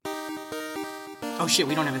Oh shit,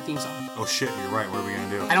 we don't have a theme song. Oh shit, you're right. What are we gonna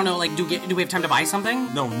do? I don't know, like, do we have time to buy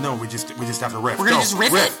something? No, we just have to riff. We're gonna just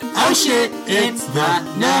riff it? Oh shit, it's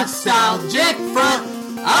the Nostalgic Front,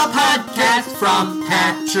 a podcast from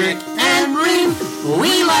Patrick and Reem.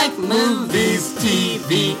 We like movies,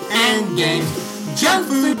 TV, and games, junk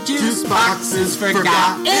food, juice boxes,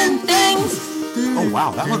 forgotten things. Oh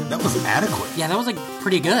wow, that was adequate. Yeah, that was, like,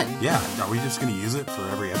 pretty good. Yeah, are we just gonna use it for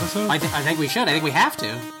every episode? I think we should. I think we have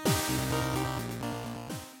to.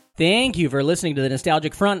 Thank you for listening to the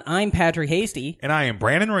Nostalgic Front. I'm Patrick Hasty. And I am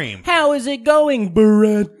Brandon Ream. How is it going,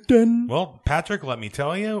 Brandon? Well, Patrick, let me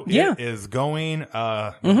tell you, Yeah. it is going,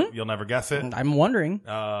 you'll never guess it. I'm wondering.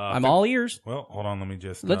 I'm all ears. Well, hold on, let me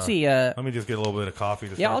just Let's see. let me just get a little bit of coffee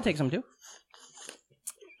to Yeah, start. I'll take some too.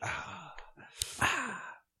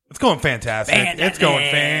 It's going fantastic. It's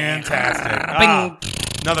going fantastic.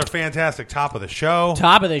 Another fantastic top of the show.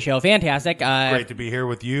 Top of the show. Fantastic. Great to be here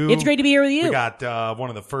with you. It's great to be here with you. We got one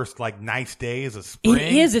of the first nice days of spring.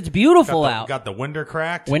 It is. It's beautiful out. Got the window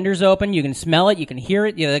cracked. Windows open. You can smell it. You can hear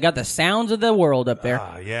it. They got the sounds of the world up there.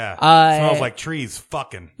 Yeah. Smells like trees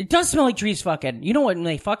fucking. It does smell like trees fucking. You know what when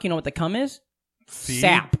they fuck? You know what the cum is? Seed?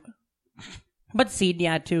 Sap. But seed,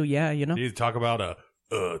 yeah, too. Yeah, you know. You talk about a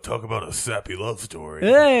sappy love story.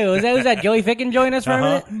 Hey, was that Joey Ficken join us for a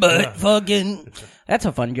minute? But fucking. That's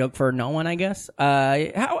a fun joke for no one, I guess.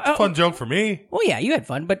 Fun joke for me. Well, yeah, you had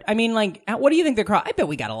fun, but I mean, what do you think the crowd? I bet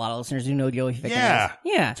we got a lot of listeners who know Joey Ficken. Yeah.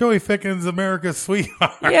 Yeah. Joey Ficken's America's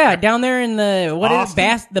sweetheart. Yeah, down there in the,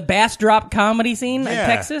 Austin? the Bass Drop comedy scene in Yeah.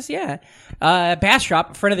 Texas, yeah. Bass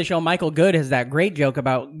Drop, friend of the show, Michael Good, has that great joke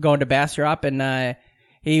about going to Bass Drop, and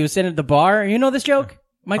he was sitting at the bar. You know this joke?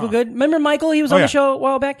 Michael Good? Remember Michael? He was on the show a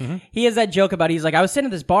while back. Mm-hmm. He has that joke about, he's like, I was sitting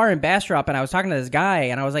at this bar in Bastrop and I was talking to this guy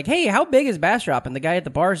and I was like, hey, how big is Bastrop? And the guy at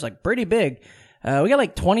the bar is like, pretty big. We got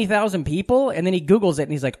like 20,000 people. And then he Googles it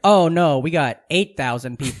and he's like, oh no, we got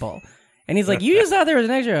 8,000 people. And he's like, you just thought there was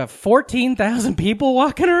an extra 14,000 people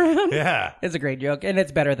walking around? Yeah. It's a great joke and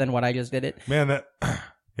it's better than what I just did it. Man,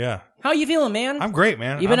 yeah. How you feeling, man? I'm great,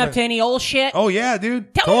 man. You been up to any old shit? Oh, yeah,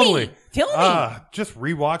 dude. Tell totally. me. Tell me. Just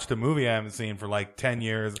rewatched a movie I haven't seen for like 10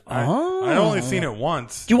 years. I'd only seen it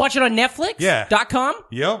once. Did you watch it on Netflix? Yeah. .com?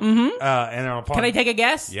 Yep. Mm-hmm. And Can I take a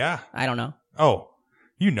guess? Yeah. I don't know. Oh,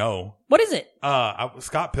 you know. What is it?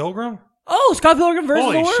 Scott Pilgrim? Oh, Scott Pilgrim versus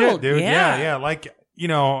Holy the World. shit, dude. Yeah. Yeah. Like,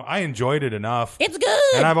 I enjoyed it enough. It's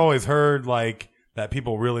good. And I've always heard that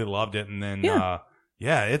people really loved it. And then,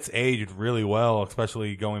 it's aged really well,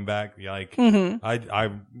 especially going back.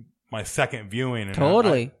 My second viewing. And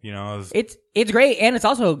totally. It's great. And it's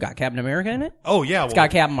also got Captain America in it. Oh, yeah. It's got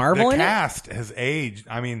Captain Marvel in it. The cast has aged.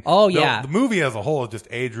 I mean, yeah. The movie as a whole has just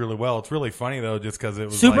aged really well. It's really funny, though, just because it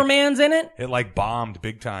was Superman's in it. It bombed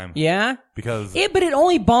big time. Yeah. Because. But it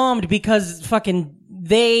only bombed because fucking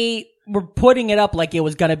they were putting it up like it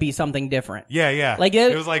was going to be something different. Yeah, yeah.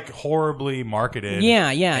 It was horribly marketed. Yeah.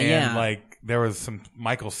 And there was some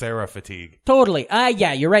Michael Cera fatigue. Totally.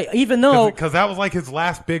 Yeah, you're right. Even though. Because that was his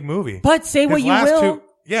last big movie. But say what you will.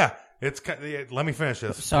 Let me finish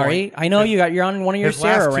this. Sorry. point. I know you're on one of your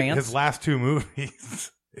Sarah rants. His last two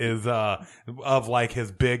movies is of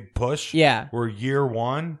his big push. Yeah. Were Year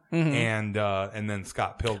One and then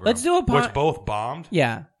Scott Pilgrim. Let's do which both bombed.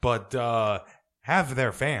 Yeah. But have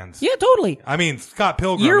their fans. Yeah, totally. I mean, Scott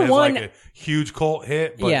Pilgrim Year is One, a huge cult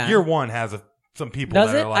hit, but Year One has some people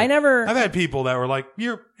Does that it? are I've had people that were like,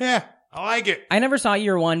 I like it. I never saw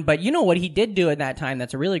Year One, but you know what he did do at that time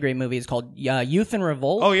that's a really great movie is called Youth in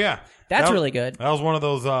Revolt. Oh, yeah. That's really good. That was one of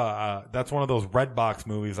those, that's one of those Redbox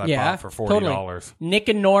movies I bought for $40. Totally. Nick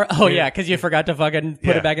and Nora. Oh, yeah, because you forgot to fucking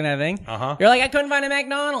put it back in that thing. Uh-huh. You're like, I couldn't find a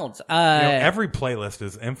McDonald's. Every playlist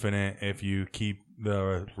is infinite if you keep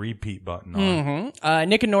the repeat button on. Mm-hmm.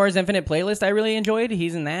 Nick and Nora's Infinite Playlist I really enjoyed.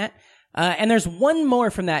 He's in that. And there's one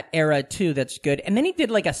more from that era, too, that's good. And then he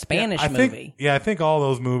did a Spanish movie. I think all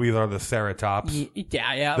those movies are the Ceratops.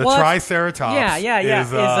 Yeah. The Triceratops. Yeah.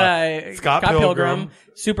 Is Scott Pilgrim.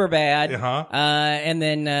 Superbad. Uh-huh. And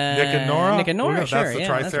then Nick and Nora, sure. That's the yeah,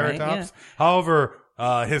 Triceratops. That's right, yeah. However,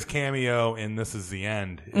 his cameo in This Is the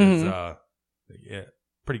End is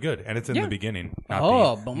pretty good. And it's in the beginning,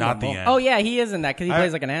 not the end. Oh, yeah, he is in that because he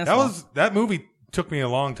plays like an asshole. That movie took me a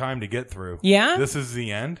long time to get through. Yeah? This Is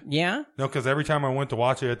the End. Yeah? No, because every time I went to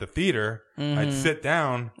watch it at the theater, I'd sit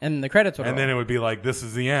down. And the credits would roll. then it would be like, This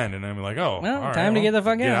Is the End. And I'd be like, oh, well, all right, time to get the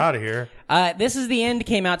fuck out of here. This Is the End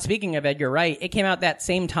came out, speaking of Edgar Wright, it came out that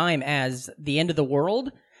same time as The End of the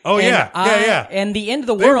World. Oh, yeah. And The End of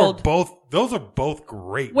the World. Those are both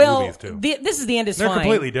great well, movies, too. This Is the End is They're fine. They're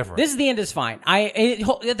completely different. This Is the End is fine.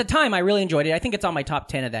 At the time, I really enjoyed it. I think it's on my top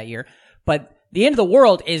 10 of that year. But The End of the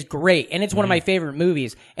World is great, and it's one of my favorite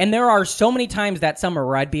movies. And there are so many times that summer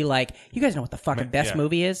where I'd be like, you guys know what the fucking best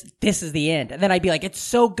movie is? This is The End. And then I'd be like, it's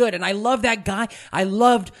so good, and I love that guy. I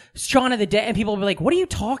loved Shaun of the Dead, and people would be like, what are you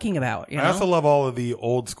talking about? You know? I also love all of the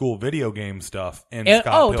old school video game stuff. And Scott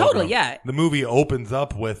Pilgrim. Totally, yeah. The movie opens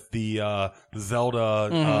up with the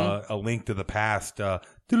Zelda A Link to the Past.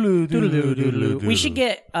 We should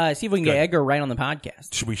get see if we can get Edgar right on the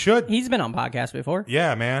podcast. We should. He's been on podcasts before.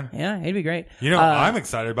 Yeah, man. Yeah, it'd be great. You know, I'm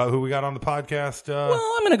excited about who we got on the podcast. Well,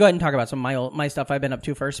 I'm going to go ahead and talk about some of my stuff I've been up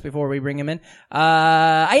to first before we bring him in.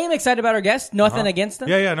 I am excited about our guest. Nothing against them.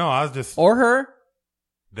 Yeah, no, I was just... Or her.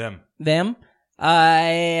 Them.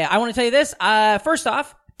 I want to tell you this. First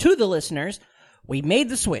off, to the listeners, we made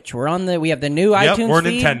the switch. We have the new iTunes we're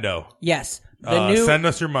feed. Nintendo. Yes. Send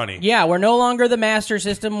us your money. Yeah, we're no longer the Master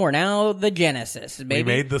System. We're now the Genesis, baby. We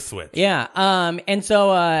made the switch. Yeah. And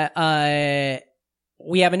so,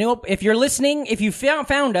 we have a new, if you're listening, if you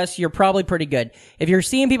found us, you're probably pretty good. If you're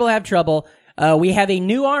seeing people have trouble, we have a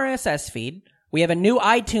new RSS feed. We have a new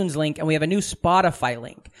iTunes link, and we have a new Spotify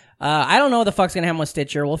link. I don't know what the fuck's gonna happen with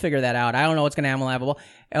Stitcher. We'll figure that out. I don't know what's gonna happen with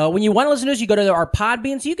Appleable. When you want to listen to us, you go to our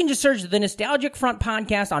Podbean. So you can just search the Nostalgic Front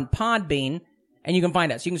Podcast on Podbean, and you can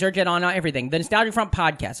find us. You can search it on everything. The Nostalgic Front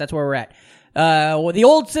Podcast. That's where we're at. The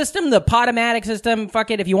old system, the Podomatic system,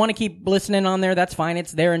 fuck it. If you want to keep listening on there, that's fine.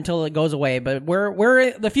 It's there until it goes away. But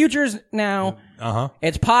we're the future's now.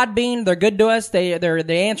 It's Podbean. They're good to us. They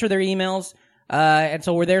answer their emails. And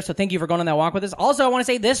so we're there. So thank you for going on that walk with us. Also, I want to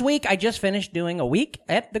say this week, I just finished doing a week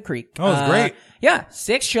at the Creek. Oh, it was great. Yeah.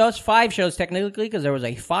 5 shows technically, because there was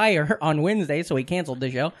a fire on Wednesday, so we canceled the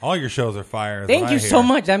show. All your shows are fire. Thank you so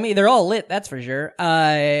much. I mean, they're all lit, that's for sure.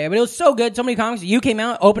 But it was so good. So many comics. You came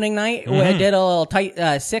out opening night. We did a little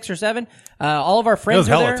tight, 6 or 7. All of our friends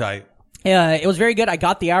were there. It was hella tight. Yeah, it was very good. I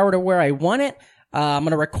got the hour to where I want it. I'm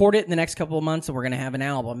going to record it in the next couple of months, and we're going to have an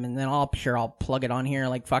album, and then I'll plug it on here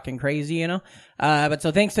like fucking crazy, you know? But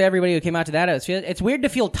so thanks to everybody who came out to that. It's weird to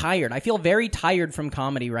feel tired. I feel very tired from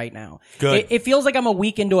comedy right now. Good. It feels like I'm a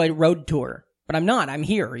week into a road tour, but I'm not. I'm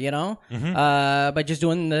here, you know? But just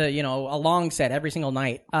doing a long set every single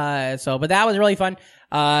night. But that was really fun.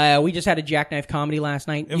 We just had a Jackknife comedy last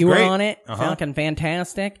night. You great. were on it. Fucking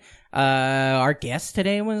fantastic. Our guest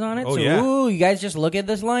today was on it. Oh, so, yeah. ooh, you guys just look at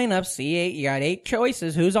this lineup. See, you got 8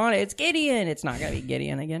 choices. Who's on it? It's Gideon. It's not gonna be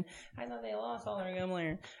Gideon again. I thought they lost all their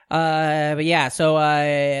gambler. But yeah, so,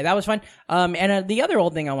 that was fun. And the other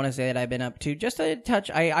old thing I want to say that I've been up to, just a touch,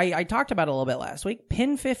 I talked about it a little bit last week.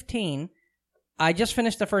 Pin 15. I just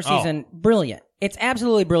finished the first season. Brilliant. It's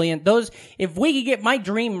absolutely brilliant. If we could get my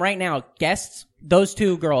dream right now, guests, those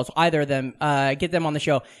 2 girls, either of them, get them on the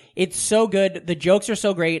show. It's so good. The jokes are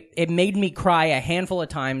so great. It made me cry a handful of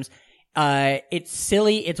times. It's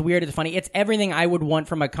silly. It's weird. It's funny. It's everything I would want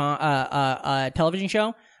from a television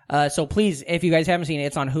show. So please, if you guys haven't seen it,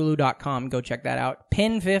 it's on Hulu.com. Go check that out.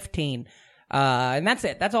 Pin 15. And that's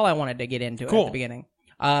it. That's all I wanted to get into at the beginning.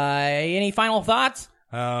 Any final thoughts?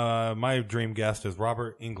 My dream guest is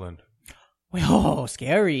Robert Englund. Oh,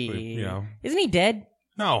 scary. You know. Isn't he dead?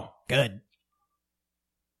 No. Good.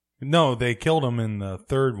 No, they killed him in the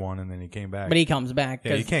 3rd one, and then he came back. But he comes back.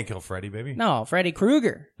 Yeah, you can't kill Freddy, baby. No, Freddy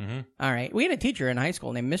Krueger. Mm-hmm. All right. We had a teacher in high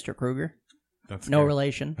school named Mr. Krueger. That's no scary.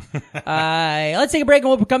 relation. Let's take a break, and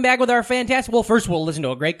we'll come back with our fantastic... Well, first we'll listen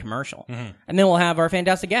to a great commercial. And then we'll have our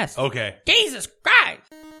fantastic guest. Okay. Jesus Christ!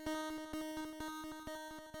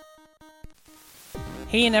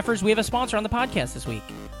 Hey, NFers, we have a sponsor on the podcast this week.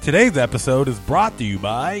 Today's episode is brought to you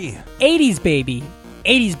by 80s Baby.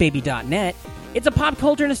 80sbaby.net. It's a pop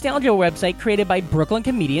culture nostalgia website created by Brooklyn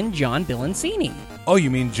comedian John Bilancini. Oh, you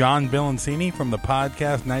mean John Bilancini from the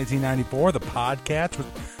podcast 1994, the podcast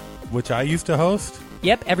which I used to host?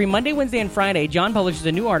 Yep, every Monday, Wednesday, and Friday, John publishes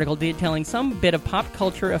a new article detailing some bit of pop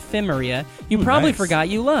culture ephemeria you probably forgot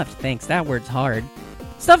you loved. Thanks, that word's hard.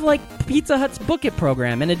 Stuff like Pizza Hut's Book It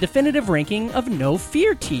program and a definitive ranking of No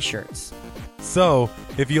Fear t-shirts. So,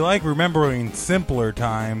 if you like remembering simpler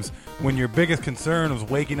times when your biggest concern was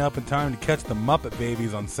waking up in time to catch the Muppet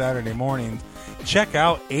Babies on Saturday mornings, check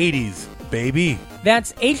out 80s, baby.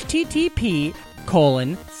 That's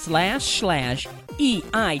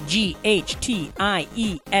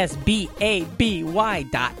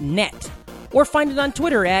http://EIGHTIESBABY.net. Or find it on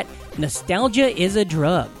Twitter at Nostalgia is a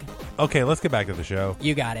Drug. Okay, let's get back to the show.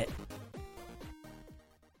 You got it.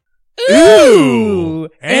 Ooh!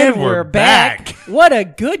 And we're back. What a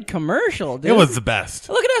good commercial, dude. It was the best.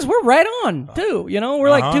 Look at us. We're right on, too. You know, we're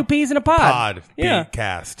like two peas in a pod. Pod. Yeah.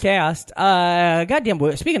 Cast.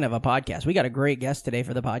 Goddamn. Speaking of a podcast, we got a great guest today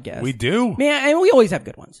for the podcast. We do. Man, and we always have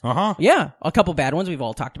good ones. Uh-huh. Yeah. A couple bad ones. We've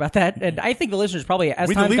all talked about that. And I think the listeners probably, as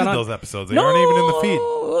We time's deleted gone on, those episodes. They aren't even in the feed.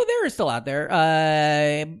 No, they're still out there.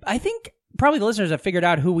 I think probably the listeners have figured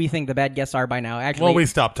out who we think the bad guests are by now. Actually, Well, we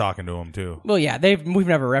stopped talking to them, too. well, yeah, we've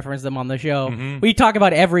never referenced them on the show. Mm-hmm. We talk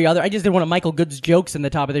about every other. I just did one of Michael Good's jokes in the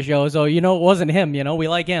top of the show, so it wasn't him. We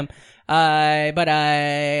like him. But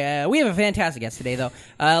we have a fantastic guest today, though.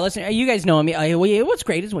 Listen, you guys know him. What's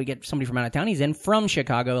great is when we get somebody from out of town. He's in from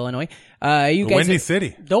Chicago, Illinois. The Windy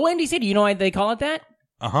City. The Windy City. You know why they call it that?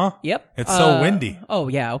 Uh-huh. Yep. It's so windy. Oh,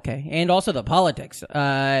 yeah, okay. And also the politics.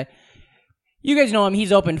 You guys know him.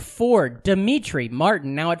 He's opened for Dimitri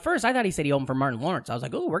Martin. Now, at first, I thought he said he opened for Martin Lawrence. I was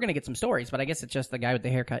like, oh, we're going to get some stories, but I guess it's just the guy with the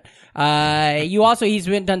haircut. He's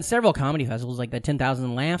done several comedy festivals, like the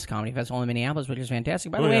 10,000 Laughs Comedy Festival in Minneapolis, which is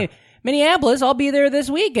fantastic. By the way, Minneapolis, I'll be there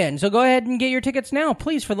this weekend, so go ahead and get your tickets now,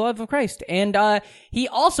 please, for the love of Christ. And he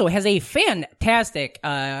also has a fantastic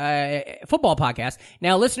football podcast.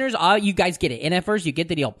 Now, listeners, you guys get it. NFers, you get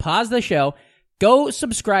the deal. Pause the show. Go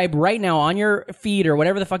subscribe right now on your feed or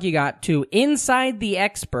whatever the fuck you got to Inside the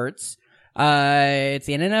Experts. It's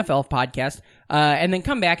an NFL podcast. And then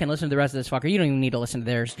come back and listen to the rest of this fucker. You don't even need to listen to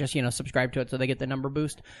theirs. Just, subscribe to it so they get the number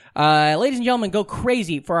boost. Ladies and gentlemen, go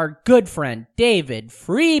crazy for our good friend, David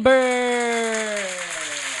Freeburg.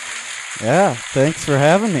 Yeah, thanks for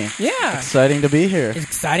having me. Yeah. Exciting to be here. It's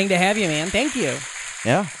exciting to have you, man. Thank you.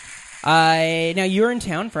 Yeah. Now, you're in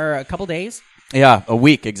town for a couple days. Yeah, a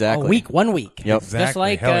week, exactly. 1 week. Yep.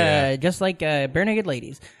 Exactly. Just like Bare Naked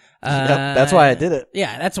Ladies. Yep, that's why I did it.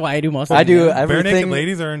 Yeah, that's why I do most of I it. do Bare Naked everything.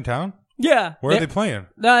 Ladies are in town? Yeah. Where are they playing?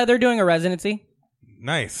 They're doing a residency.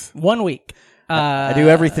 Nice. 1 week. I do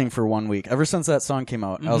everything for 1 week. Ever since that song came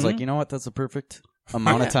out, I was like, you know what? That's a perfect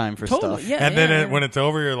amount of time for Totally. stuff. Yeah, And then when it's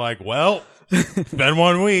over, you're like, well, it's been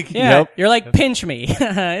 1 week. Yeah, Yep. you're like, pinch me.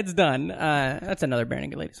 It's done. That's another Bare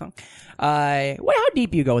Naked Ladies song. How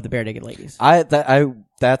deep you go with the Bare Naked Ladies?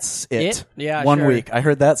 That's it. Yeah, 1 sure. week. I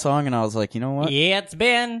heard that song and I was like, you know what? Yeah, it's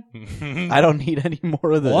been I don't need any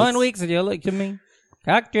more of this. 1 week since you looked at me.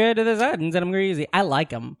 Cocked your head to the side and said I'm greasy. I like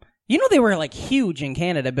them. They were like huge in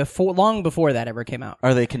Canada long before that ever came out.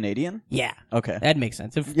 Are they Canadian? Yeah. Okay. That makes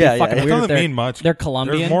sense. Yeah, fucking yeah. It weird if doesn't they're- mean much. They're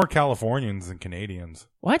Colombian. There's more Californians than Canadians.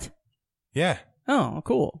 What? Yeah. Oh,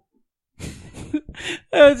 cool.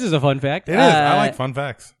 This is a fun fact. It is. I like fun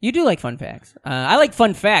facts. You do like fun facts. I like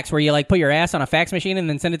fun facts where you like put your ass on a fax machine and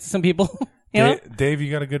then send it to some people. You know? Dave,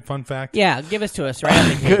 you got a good fun fact? Yeah, give us to us right on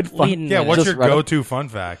the Good fun- leading Yeah, the- what's Just your right up- go-to fun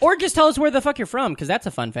fact? Or just tell us where the fuck you're from, because that's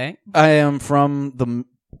a fun fact. I am from the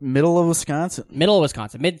middle of Wisconsin. Middle of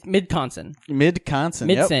Wisconsin. Mid-Consin. Mid-Consin.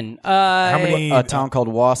 Yep. Midson. How many? A town called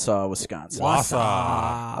Wausau, Wisconsin.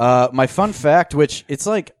 Wausau. My fun fact, which it's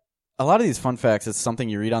like a lot of these fun facts, it's something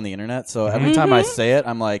you read on the internet. So every time I say it,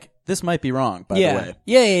 I'm like, this might be wrong, by the way.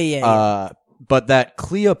 Yeah. But that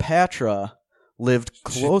Cleopatra lived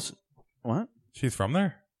close. What? She's from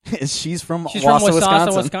there? She's from She's from Wausau,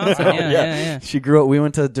 Wisconsin. Wisconsin. Yeah. She grew up. We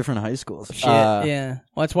went to different high schools. Shit. Yeah.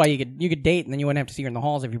 Well, that's why you could date, and then you wouldn't have to see her in the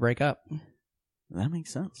halls if you break up. That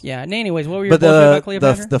makes sense. Yeah. And anyways, what were your But bullshit about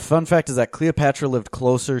Cleopatra? the fun fact is that Cleopatra lived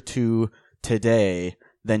closer to today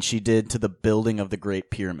than she did to the building of the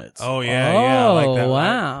Great Pyramids. Oh, yeah, yeah. I like that.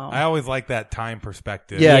 Wow. I always like that time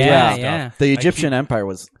perspective. Yeah. Stuff. The Egyptian Empire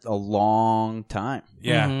was a long time.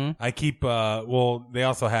 Yeah. Mm-hmm. I keep, they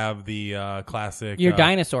also have the classic. Your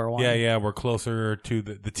dinosaur one. Yeah, we're closer to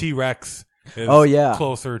the T-Rex is Oh, yeah.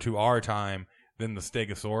 closer to our time than the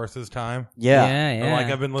Stegosaurus's time. Yeah. Or like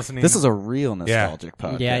I've been listening. This is a real nostalgic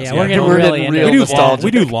podcast. Yeah. We're getting really into real it. nostalgic. We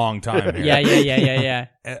do long time here.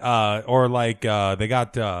 Yeah. Or like they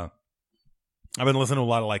got. I've been listening to a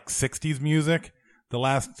lot of like '60s music the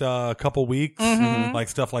last couple weeks, like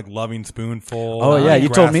stuff like "Loving Spoonful." Oh yeah, you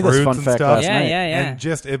told me this Grassroots fun and fact stuff. last night. And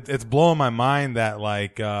just it's blowing my mind that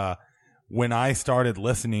like when I started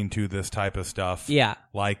listening to this type of stuff,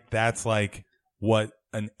 like that's like what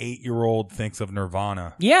an 8-year-old thinks of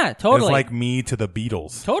Nirvana. Yeah, totally. It's like me to the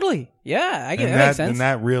Beatles. Totally. Yeah, I get And that. Makes sense. And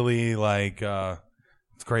that really like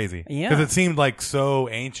it's crazy. Yeah. Because it seemed like so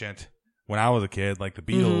ancient when I was a kid, like the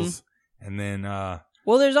Beatles, and then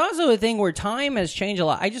Well, there's also a thing where time has changed a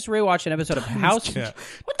lot. I just rewatched an episode of House. Yeah.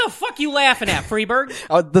 What the fuck you laughing at, Freeburg?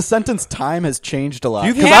 The sentence "time" has changed a lot.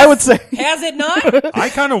 You Because think- I would say, Has it not? I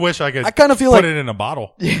kind of wish I could. I kinda feel put like- it in a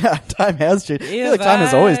bottle. yeah, time has changed. I feel like If time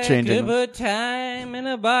is always I changing. could put time in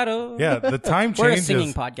a bottle. Yeah, the time We're a changes.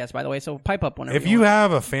 singing podcast, by the way, so pipe up whenever If you want.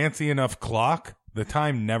 have a fancy enough clock, The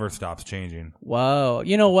time never stops changing. Whoa.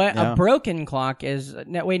 You know what? Yeah. A broken clock is...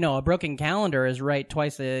 a broken calendar is right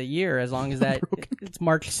twice a year as long as that it's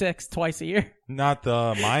March 6th twice a year. Not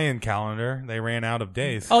the Mayan calendar. They ran out of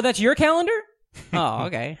days. Oh, that's your calendar? Oh,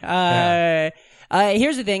 okay.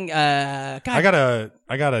 Here's the thing. God. I got a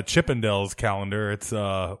Chippendales calendar. It's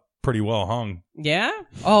pretty well hung. Yeah?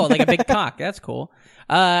 Oh, like a big cock. That's cool.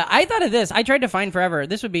 I thought of this. I tried to find forever.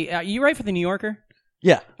 This would be... you write for the New Yorker?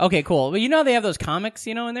 Yeah. Okay, cool. Well, you know they have those comics,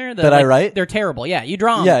 in there? I write? They're terrible. Yeah, you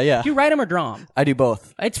draw them. Yeah. Do you write them or draw them? I do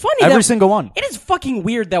both. It's funny. Every single one. It is fucking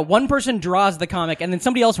weird that one person draws the comic and then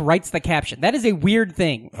somebody else writes the caption. That is a weird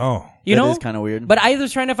thing. Oh. You know? That is kind of weird. But I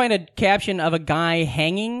was trying to find a caption of a guy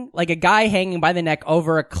hanging by the neck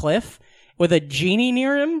over a cliff with a genie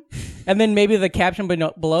near him. And then maybe the caption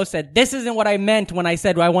below said, "This isn't what I meant when I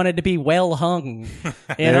said I wanted to be well hung."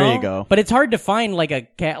 There you go. But it's hard to find like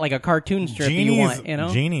a cartoon strip that you want,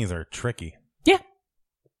 Genies are tricky. Yeah.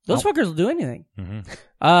 Those fuckers will do anything.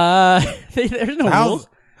 Mm-hmm. There's no rules.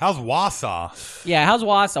 How's Wausau? Yeah, how's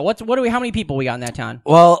Wausau? How many people we got in that town?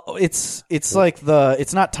 Well, it's like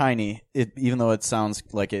it's not tiny, even though it sounds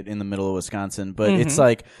like it in the middle of Wisconsin, but it's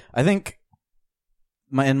like, I think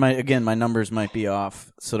my numbers might be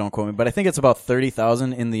off, so don't quote me, but I think it's about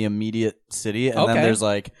 30,000 in the immediate city, and then there's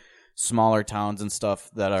like smaller towns and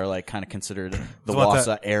stuff that are like kind of considered the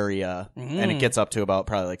Wausau area, and it gets up to about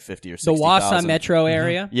probably like 50 or 60,000. The Wausau metro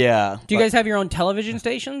area? Yeah. Do you guys have your own television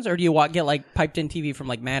stations, or do you get like piped in TV from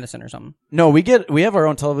like Madison or something? No, we have our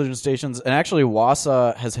own television stations, and actually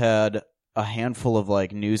Wausau has had a handful of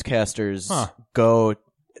like newscasters go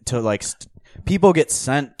to like people get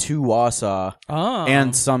sent to Wausau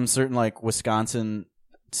and some certain like Wisconsin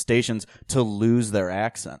stations to lose their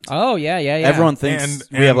accent. Oh, yeah. Everyone thinks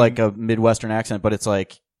we have like a Midwestern accent, but it's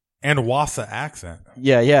like... And Wausau accent.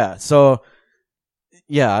 Yeah. So,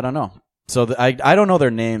 yeah, I don't know. So I don't know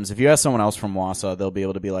their names. If you ask someone else from Wausau, they'll be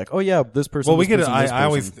able to be like, "Oh yeah, this person." Well, I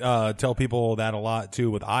always tell people that a lot too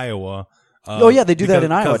with Iowa. They do that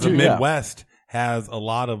in Iowa too. The Midwest has a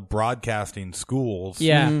lot of broadcasting schools.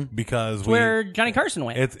 Yeah, because where Johnny Carson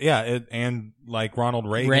went. And like Ronald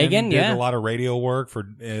Reagan did a lot of radio work for,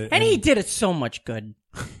 and he did it so much good.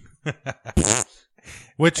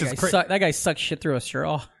 Which is crazy. That guy sucks shit through a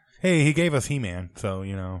straw. Hey, he gave us He-Man, so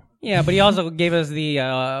you know. Yeah, but he also gave us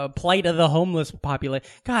the plight of the homeless population.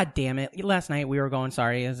 God damn it! Last night we were going.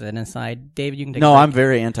 Sorry, as an aside, David, you can take. No, I'm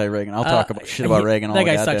very anti-Reagan. I'll talk about shit about Reagan all the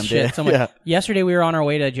goddamn day. That guy sucks shit so much. Yeah. Yesterday we were on our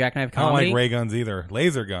way to Jackknife Comedy. I don't like ray guns either.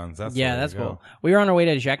 Laser guns. That's cool. We were on our way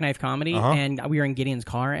to Jackknife Comedy, and we were in Gideon's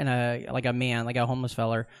car, and a homeless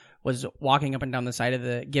feller was walking up and down the side of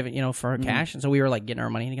the for cash, and so we were like getting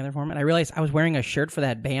our money together for him, and I realized I was wearing a shirt for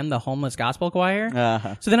that band, the Homeless Gospel Choir.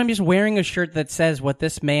 So then I'm just wearing a shirt that says what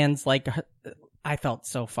this man's like. I felt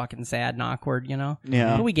so fucking sad and awkward,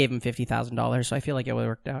 Yeah. But we gave him $50,000, so I feel like it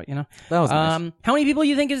worked out, That was nice. How many people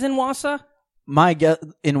you think is in Wausau? My guess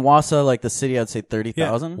in Wausau, like the city, I'd say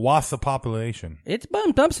 30,000. Wausau population. It's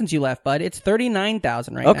bumped up since you left, bud. It's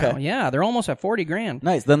 39,000 right now. Yeah, they're almost at 40 grand.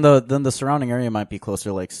 Nice. Then the surrounding area might be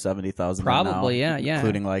closer to like 70,000. Probably, yeah.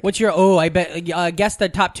 Including like. What's your? I bet. Guess the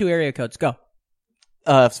top 2 area codes. Go.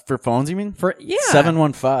 For phones, you mean?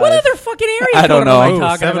 715. What other fucking area code I don't know. am I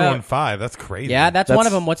talking 715. about? That's crazy. Yeah, that's one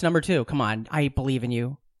of them. What's number 2? Come on, I believe in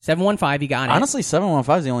you. 715. You got it. Honestly,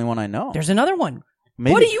 715 is the only one I know. There's another one.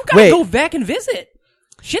 Maybe. What do you gotta go back and visit?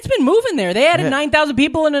 Shit's been moving there. They added 9,000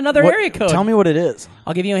 people in another area code. Tell me what it is.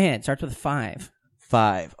 I'll give you a hint. It starts with 5.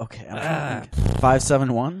 5. Okay.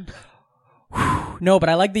 571. No, but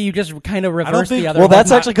I like that you just kind of reversed the other. Well, that's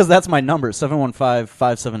actually because that's my number,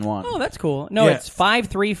 715-571. Oh, that's cool. No, it's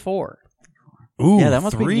 534. Ooh, yeah, that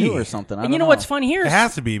must 3. be new or something. And you know what's fun here? It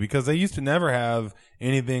has to be because they used to never have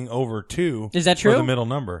anything over 2. Is that true? For the middle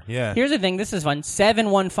number. Yeah. Here's the thing. This is fun.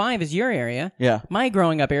 715 is your area. Yeah. My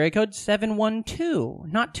growing up area code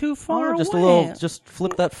 712. Not too far just away. Just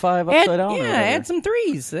flip that 5 upside down. Yeah, add some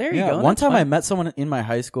 3s. There you go. One time I met someone in my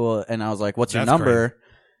high school and I was like, "What's your number?" Crazy.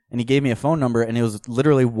 And he gave me a phone number and it was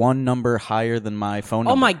literally one number higher than my phone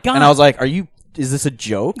number. Oh my god! And I was like, is this a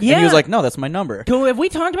joke? Yeah. And he was like, "No, that's my number." Have we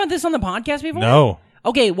talked about this on the podcast before? No.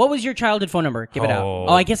 Okay, what was your childhood phone number? Give it out. Oh,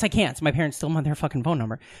 I guess I can't. So my parents still want their fucking phone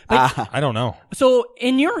number. But, I don't know. So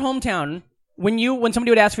in your hometown, when somebody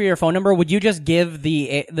would ask for your phone number, would you just give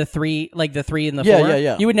the 3, like the 3 and the 4?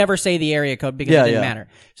 Yeah. You would never say the area code because it didn't matter.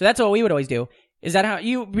 So that's what we would always do. Is that how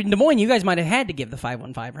in Des Moines, you guys might have had to give the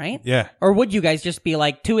 515, right? Yeah. Or would you guys just be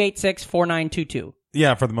like 286-4922?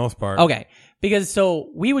 Yeah, for the most part. Okay. Because so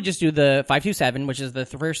we would just do the 527, which is the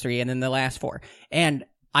first 3, and then the last 4. And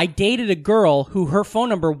I dated a girl who her phone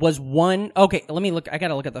number was one. Okay, let me look. I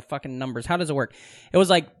gotta look at the fucking numbers. How does it work? It was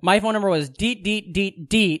like my phone number was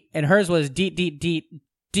deet, and hers was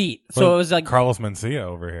deet. So it was like Carlos Mencia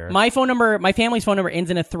over here. my phone number, my family's phone number ends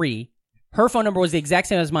in a 3. Her phone number was the exact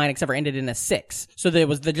same as mine, except for ended in a 6. So there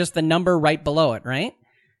was just the number right below it, right?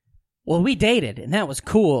 Well, we dated, and that was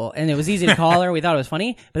cool, and it was easy to call her. We thought it was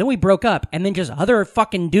funny, but then we broke up, and then just other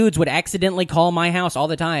fucking dudes would accidentally call my house all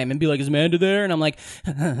the time and be like, "Is Amanda there?" And I'm like,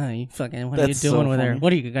 "You fucking, what are you That's doing so with her? funny.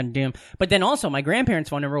 What are you gonna do?" But then also, my grandparents'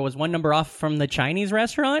 phone number was one number off from the Chinese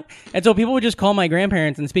restaurant, and so people would just call my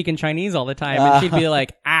grandparents and speak in Chinese all the time, and she'd be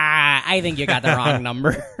like, I think you got the wrong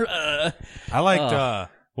number." I liked,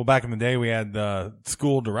 well, back in the day, we had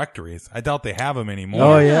school directories. I doubt they have them anymore.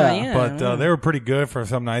 Oh, yeah. But they were pretty good for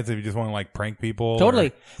some nights if you just want to like prank people. Totally.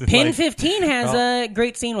 or just, Pin like- 15 has a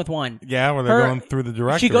great scene with one. Yeah, where they're Her- going through the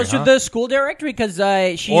directory. She goes huh? through the school directory because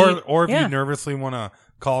she. Or if yeah. you nervously want to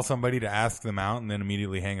call somebody to ask them out and then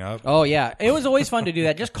immediately hang up. Oh, yeah. It was always fun to do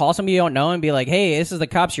that. Just call somebody you don't know and be like, "Hey, this is the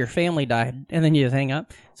cops. Your family died." And then you just hang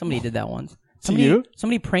up. Somebody did that once.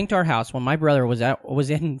 Somebody pranked our house when my brother was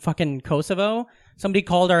in fucking Kosovo. Somebody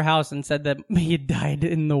called our house and said that he died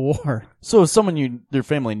in the war. So someone your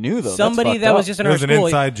family knew, though. Somebody That's that fucked was up. just in It our was an school.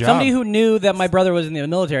 inside job. Somebody who knew that my brother was in the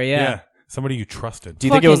military. Yeah. Somebody you trusted. Do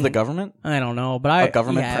you think it was fucking- the government? I don't know, but I A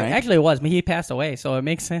government prank? Actually, it was. But he passed away, so it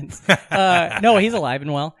makes sense. No, he's alive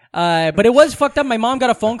and well. But it was fucked up. My mom got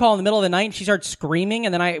a phone call in the middle of the night, and she started screaming,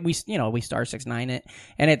 and then we star 69 it,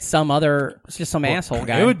 and it's just some asshole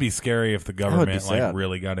guy. It would be scary if the government like sad.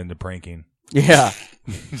 really got into pranking. Yeah.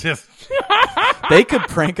 Just They could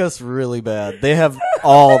prank us really bad. They have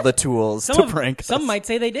all the tools to prank us. Some might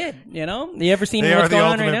say they did. You ever seen they are what's the going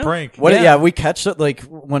on right ultimate now? prank. What? Yeah. Yeah. We catch it. Like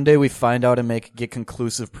one day we find out and get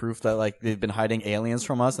conclusive proof that like they've been hiding aliens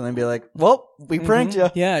from us, and then be like, "Well, we pranked you."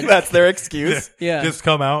 Yeah. that's their excuse. Yeah. Just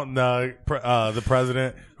come out and the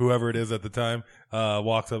president, whoever it is at the time,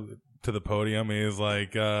 walks up to the podium and he's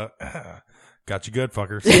like, "Got you good,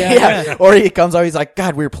 fuckers." Yeah. Or he comes out, he's like,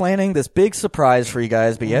 "God, we were planning this big surprise for you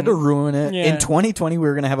guys, but you had to ruin it. Yeah. In 2020, we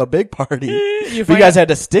were going to have a big party. You find guys out- had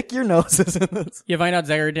to stick your noses in this." You find out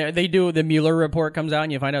the Mueller report comes out,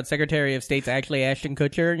 and you find out Secretary of State's actually Ashton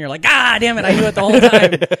Kutcher, and you're like, "God damn it, I knew it the whole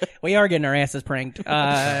time." We are getting our asses pranked.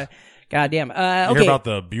 God damn. You Okay. hear about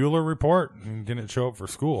the Bueller report? And didn't show up for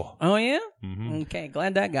school. Oh, yeah? Mm-hmm. Okay,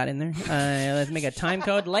 glad that got in there. Let's make a time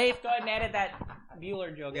code. Leif, go ahead and edit that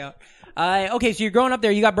Bueller joke out. Okay, so you're growing up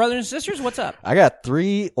there. You got brothers and sisters? What's up? I got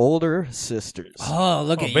 3 older sisters. Oh,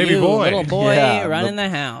 look at baby you. boy. Little boy Yeah, running the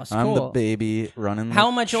house. I'm Cool. the baby running the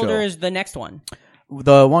How much show. older is the next one?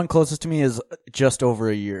 The one closest to me is just over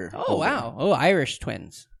a year. Oh, older. wow. Oh, Irish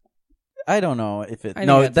twins. I don't know if it. I think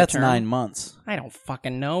No, that's a that's term. 9 months. I don't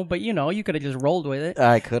fucking know, but you could have just rolled with it.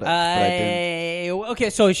 I could have, but I didn't. Okay,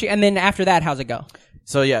 so and then after that, how's it go?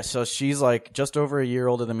 So yeah, so she's like just over a year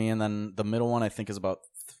older than me, and then the middle one I think is about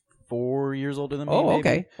 4 years older than me. Oh, maybe.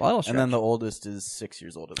 okay. Well, that'll And then stretch. the oldest is 6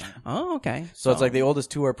 years older than me. Oh, okay. So it's like the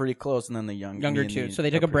oldest 2 are pretty close, and then the younger younger me and two. me So they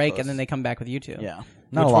are took a pretty break, close. and then they come back with you two. Yeah,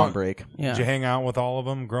 not Which a long one? break. Yeah. Did you hang out with all of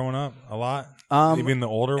them growing up a lot? Even the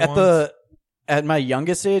older At ones? At my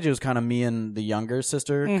youngest age, it was kind of me and the younger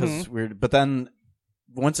sister because But then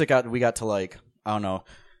once we got to like I don't know,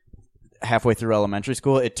 halfway through elementary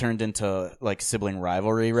school, it turned into like sibling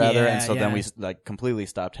rivalry rather, Yeah, and so then yeah. we like completely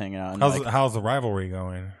stopped hanging out. And, How's the rivalry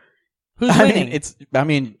going? Who's I winning?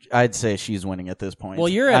 mean, I'd say she's winning at this point. Well,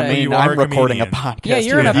 you're at a- You are I'm a recording a comedian. podcast Yeah,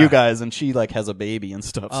 you're with at a- you guys, and she like has a baby and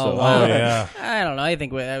stuff. Oh, so wow. Oh, yeah. I don't know. I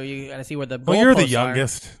think you got to see where the Well, you're the goalposts are.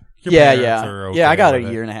 youngest. Your yeah, parents yeah, are okay yeah. I got a with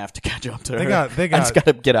it. year and a half to catch up to her. They got- I just got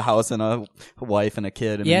to get a house and a wife and a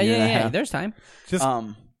kid. In Yeah, a year and a yeah. half. There's time. Just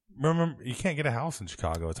remember, you can't get a house in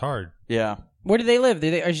Chicago. It's hard. Yeah. Where do they live?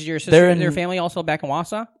 Is your sister, They're in- their family also back in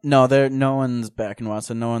Wausau? No, no one's back in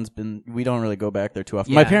Watson. No one's been. We don't really go back there too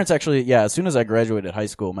often. Yeah. My parents actually, yeah. As soon as I graduated high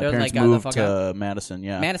school, my They're parents like, "Got the moved fuck to Madison.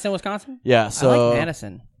 Yeah, Madison, Wisconsin? yeah. I So like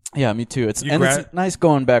Madison. yeah, me too. It's nice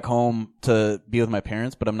going back home to be with my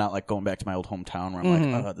parents, but I'm not like going back to my old hometown where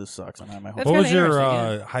I'm like, oh, this sucks. I'm at my home. That's What was kinda your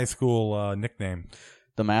interesting, high school nickname?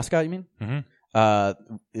 The mascot, you mean? Mm-hmm.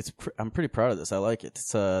 I'm pretty proud of this. I like it.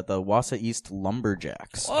 It's the Wausau East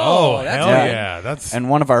Lumberjacks. Oh, that's hell good. yeah. That's And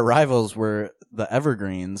one of our rivals were the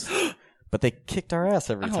Evergreens, but they kicked our ass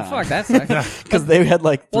every Oh, time. fuck. That's Because they had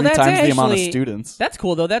like Well, 3 that's times the amount of actually- students. that's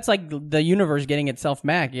cool, though. That's like the universe getting itself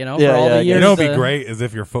back, Yeah, for all yeah, the years. you know what'd be great is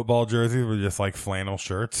if your football jerseys were just like flannel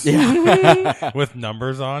shirts with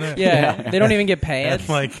numbers on it. Yeah, they don't even get pads. And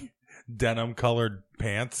like denim colored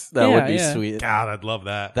pants. That Yeah, would be yeah. sweet. God, I'd love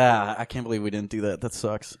that. I can't believe we didn't do that. That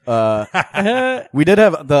sucks. We did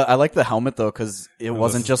have I like the helmet though, because it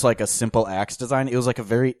wasn't just like a simple axe design. It was like a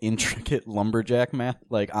very intricate lumberjack mat,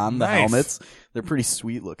 like on the Nice. helmets. They're pretty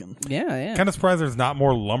sweet looking. Yeah. Kind of surprised there's not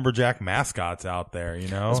more lumberjack mascots out there, you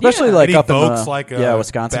know? Especially It like up in evokes the, like a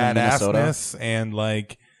Wisconsin and Minnesota. badassness and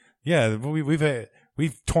like, yeah,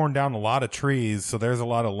 we've torn down a lot of trees, so there's a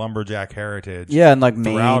lot of lumberjack heritage. Yeah, and like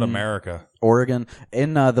throughout Maine, America. Oregon,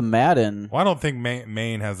 in the Madden. Well, I don't think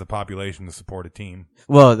Maine has the population to support a team.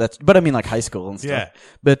 Well, but I mean like high school and stuff. Yeah.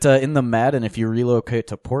 But in the Madden, if you relocate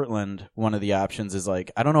to Portland, one of the options is like,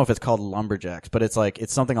 I don't know if it's called lumberjacks, but it's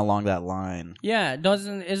something along that line. Yeah, I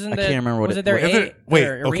can't remember what was it- it their Is it- wait,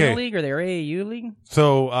 their okay. Arena League or their AAU League?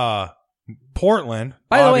 So, Portland.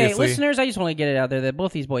 By the way, obviously- listeners, I just want to get it out there that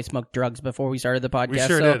both these boys smoked drugs before we started the podcast. We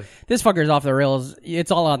sure so did. this fucker's off the rails.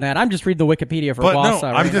 It's all on that. I'm just reading the Wikipedia for But Wausau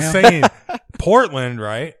no, right I'm just now. saying, Portland,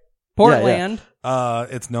 right? Portland.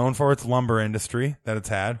 It's known for its lumber industry that it's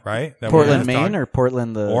had, right? That we Portland, just Maine, talked- or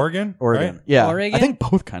Portland, Oregon? Oregon. Right? Yeah, Oregon? I think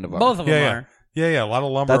both kind of are. Both of them Yeah, are. yeah. A lot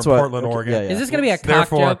of lumber That's in what- Portland, okay, Oregon. yeah, yeah. Is this going to be a cock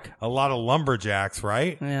Therefore, joke? a lot of lumberjacks,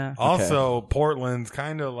 right? Yeah. Also, Portland's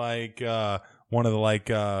kind of like one of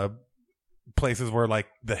the places where like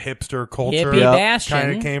the hipster culture Hippie Yeah. bastion.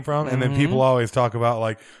 kind of came from, and then people always talk about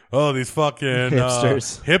like, oh, these fucking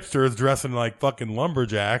hipsters dressing like fucking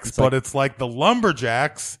lumberjacks, but it's like the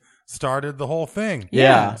lumberjacks started the whole thing.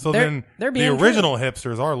 Yeah. So They're then being the original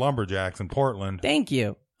hipsters are lumberjacks in Portland. Thank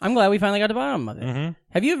you. I'm glad we finally got to the bottom of it. Mhm.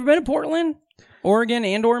 Have you ever been to Portland, Oregon,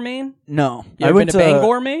 and/or Maine? No, You ever been to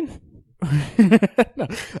Bangor, Maine?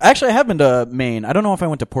 Actually, I have been to Maine. I don't know if I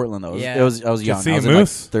went to Portland though. Yeah. I was young. see I was a in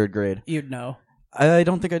moose? like third grade. You'd know. I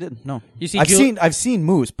don't think I did. No, You see I've seen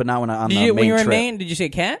moose, but not on Did the you, Maine when you were in trip. Maine, did you see a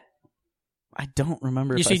cat? I don't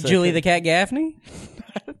remember. Did if you I see said Julie cat. the Cat Gaffney?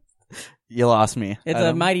 You lost me. It's I a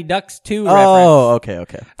don't- Mighty Ducks 2 Oh, okay.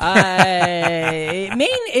 reference. Maine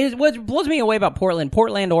is what blows me away about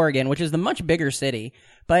Portland, Oregon, which is the much bigger city,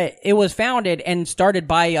 but it was founded and started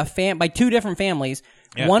by by two different families.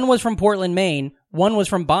 Yeah. One was from Portland, Maine. One was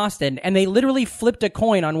from Boston, and they literally flipped a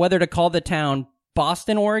coin on whether to call the town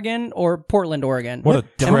Boston, Oregon, or Portland, Oregon. What a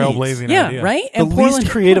dummies. trailblazing yeah, idea. right. The least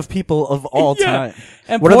creative people of all Yeah. time.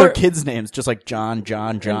 And What are their kids' names? Just like John.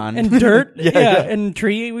 and dirt, Yeah. and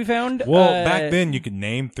tree we found. Well, back then you could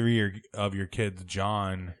name three of your kids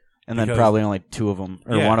John. And then because- probably only two of them,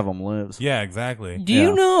 or Yeah. one of them lives. Yeah, exactly. Do you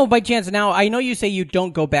Yeah. know by chance? Now I know you say you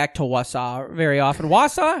don't go back to Wausau very often.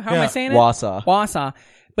 Wausau? How am I Yeah, saying it? Wausau. Wausau.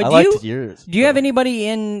 But I do liked you yours. do you have anybody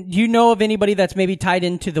in? Do you know of anybody that's maybe tied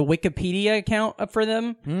into the Wikipedia account for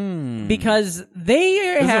them? Because they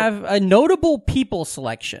have a notable people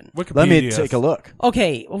selection. Wikipedia. Let me take a look.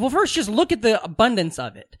 Okay, well first just look at the abundance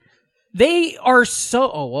of it. They are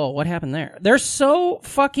so. Oh, whoa! What happened there? They're so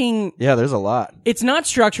fucking. Yeah, there's a lot. It's not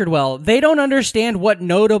structured well. They don't understand what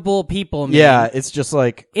notable people mean. Yeah, it's just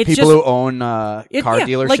like It's people just- who own car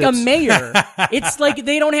dealerships. like a mayor. It's like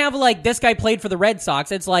they don't have like this guy played for the Red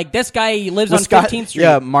Sox. It's like this guy lives on 15th Street.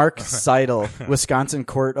 Yeah, Mark Seidel, Wisconsin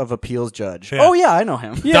Court of Appeals judge. Yeah. Oh yeah, I know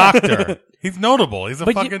him. Doctor. He's notable. He's a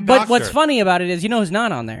But, fucking but doctor. what's funny about it is, you know who's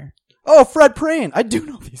not on there. Oh, Fred Prain. I do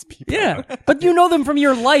know these people. Yeah, but you know them from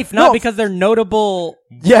your life, not No. because they're notable.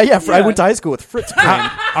 Yeah. I went to high school with Fritz Prain. All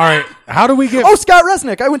right. How do we get? Oh, Scott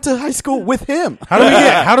Resnick. I went to high school with him.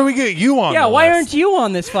 How do we get you on? Yeah, the why list? aren't you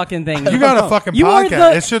on this fucking thing? You got a fucking You are podcast.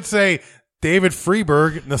 the- It should say David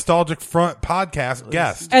Freeburg, Nostalgic Front podcast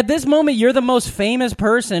guest. At this moment, you're the most famous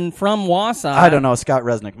person from Wausau. I don't know. Scott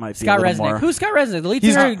Resnick might be Scott a little Resnick. more. Who's Scott Resnick? The lead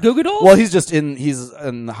He's singer not- of Goo Goo Dolls? Well, he's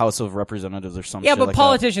in the House of Representatives or something. yeah, but like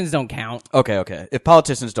politicians don't count. that. Okay. If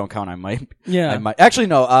politicians don't count, I might. Yeah. I might. Actually,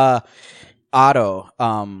 no. Otto.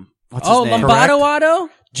 What's his Oh, name? Lombardo Correct. Otto?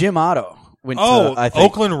 Jim Otto went Oh, to. I think.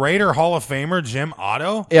 Oakland Raider Hall of Famer Jim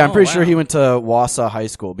Otto. Yeah, I'm Oh, pretty sure wow. he went to Wausau High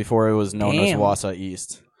School before it was known as Damn. Wausau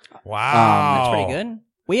East. Wow, That's pretty good.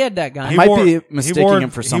 We had that guy. He might be mistaking him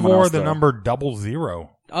for someone He wore else, the though. number 00.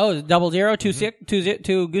 Oh, 00,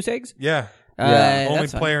 two goose eggs? Yeah, Yeah. only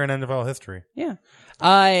that's fine. player in NFL history. Yeah.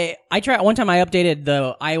 I tried one time. I updated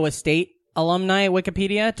the Iowa State alumni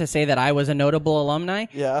Wikipedia to say that I was a notable alumni.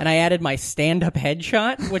 Yeah. And I added my stand-up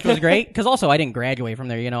headshot, which was great because also I didn't graduate from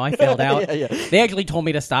there. You know, I failed out. Yeah. They actually told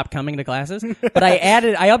me to stop coming to classes, but I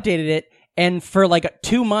updated it, and for like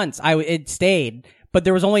 2 months, it stayed. But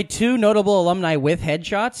there was only 2 notable alumni with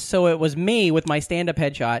headshots, so it was me with my stand-up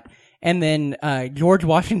headshot. And then George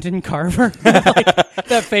Washington Carver, like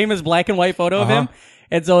that famous black and white photo of him.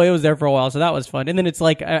 And so it was there for a while, so that was fun. And then it's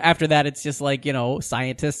like, after that, it's just like, you know,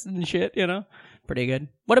 scientists and shit, you know? Pretty good.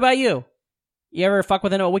 What about you? You ever fuck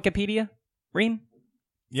with a Wikipedia? Reem?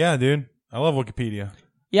 Yeah, dude. I love Wikipedia.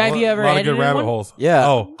 Yeah, have you ever a lot of edited good rabbit one? holes. Yeah.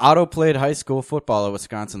 Oh, Otto played high school football at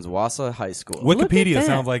Wisconsin's Wausau High School. Wikipedia that.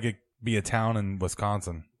 sounds like it'd be a town in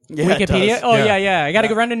Wisconsin. Yeah, it Wikipedia? does. Oh, Yeah. yeah. I got to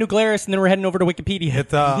go run to New Glarus, and then we're heading over to Wikipedia.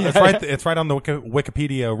 It's right on the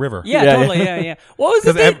Wikipedia River. Yeah, Yeah, totally. Yeah. What was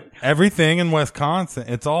the Because thing? everything in Wisconsin,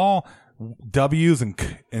 it's all W's and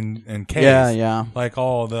K's. Yeah. Like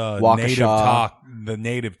all the Waukesha. native talk, the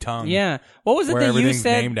native tongue. Yeah. What was it Where that you everything's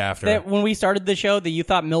said named after. that when we started the show that you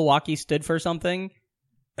thought Milwaukee stood for something?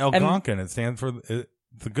 Algonquin. It stands for the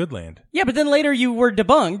good land. Yeah, but then later you were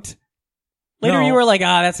debunked. Later No. you were like,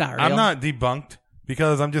 that's not real. I'm not debunked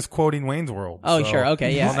because I'm just quoting Wayne's World. Oh, so sure.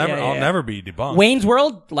 Okay, yeah. I'll never be debunked. Wayne's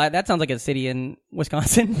World? That sounds like a city in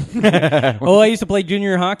Wisconsin. I used to play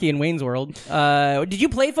junior hockey in Wayne's World. Did you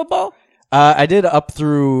play football? I did up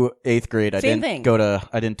through 8th grade. I Same didn't thing.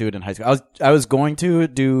 I didn't do it in high school. I was going to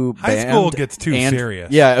do High band school gets too and-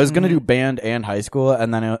 serious. Yeah, I was going to do band and high school,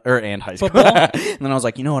 and then and high school. Football? And then I was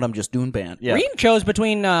like, you know what? I'm just doing band. Yeah. Reem chose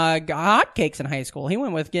between hotcakes in high school. He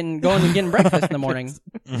went with going and getting breakfast in the morning.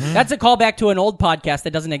 That's a callback to an old podcast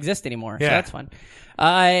that doesn't exist anymore. So Yeah. that's fun.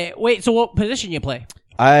 Wait, so what position you play?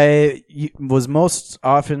 I was most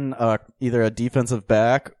often either a defensive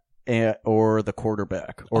back or the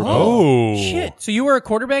quarterback. Or Oh. Shit. So you were a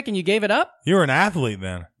quarterback and you gave it up? You were an athlete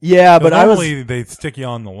then. yeah, but normally they stick you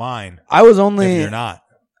on the line I was if only you're not.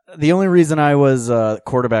 the only reason I was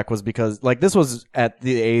quarterback was because like this was at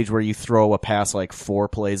the age where you throw a pass like 4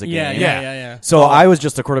 plays a game. Yeah. So I was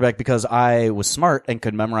just a quarterback because I was smart and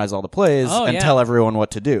could memorize all the plays Oh, and yeah. tell everyone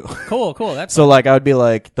what to do. Cool. That's So like I would be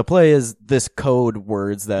like, the play is this code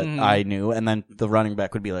words that I knew, and then the running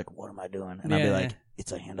back would be like, what am I doing? And I'd be Yeah, like, yeah.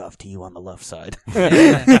 it's a handoff to you on the left side.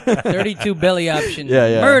 32 belly option.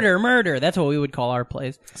 Yeah. Murder. That's what we would call our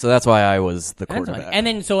plays. So that's why I was the That's fine. quarterback. And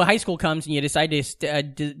then so high school comes and you decide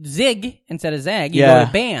to zig instead of zag. You Yeah. go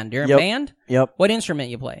to band. You're in Yep. band? Yep. What instrument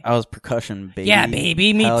you play? I was percussion, baby. Yeah,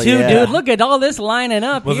 baby. Me Hell too, yeah. dude. Look at all this lining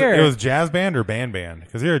up Was here. it was jazz band or band?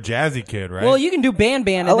 Because you're a jazzy kid, right? Well, you can do band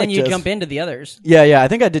and I then like you jazz. jump into the others. Yeah. I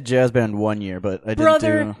think I did jazz band 1 year, but I didn't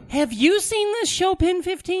Brother, do. have you seen this show Pin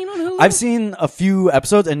 15 on Hulu? I've seen a few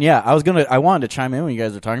episodes, and yeah, I wanted to chime in when you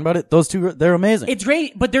guys were talking about it. Those two, they're amazing. It's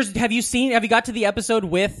great, but have you got to the episode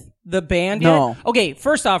with the band No. yet? Okay,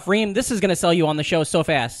 first off, Reem, this is going to sell you on the show so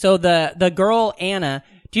fast. So the girl, Anna,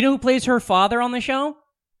 do you know who plays her father on the show?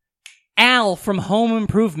 Al from Home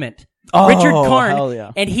Improvement. Oh, Richard Karn. hell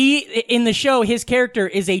yeah. And in the show, his character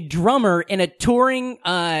is a drummer in a touring,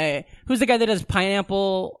 who's the guy that does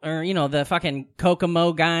Pineapple, or, the fucking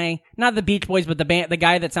Kokomo guy? Not the Beach Boys, but the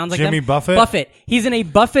guy that sounds like Jimmy them. Buffett? Buffett. He's in a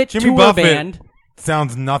Buffett Jimmy tour Buffett band.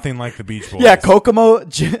 sounds nothing like the Beach Boys. Yeah, Kokomo,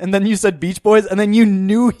 and then you said Beach Boys, and then you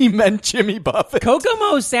knew he meant Jimmy Buffett.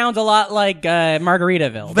 Kokomo sounds a lot like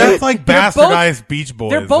Margaritaville. That's like They're both- bastardized Beach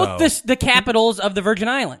Boys. They're both though. the capitals of the Virgin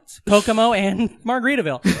Islands, Kokomo and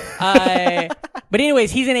Margaritaville. But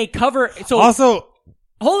anyways, he's in a cover. So Also,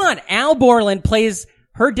 hold on, Al Borland plays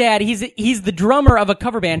her dad. He's the drummer of a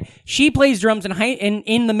cover band. She plays drums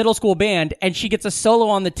in the middle school band, and she gets a solo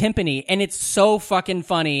on the timpani, and it's so fucking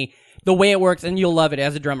funny the way it works, and you'll love it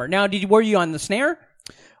as a drummer. Now, were you on the snare?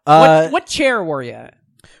 What chair were you at?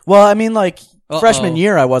 Well, I mean, like, freshman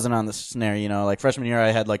year, I wasn't on the snare, like, freshman year, I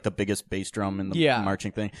had, like, the biggest bass drum in the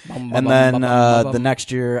marching thing. And then, the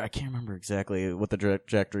next year, I can't remember exactly what the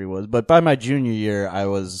trajectory was, but by my junior year, I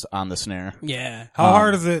was on the snare. Yeah. how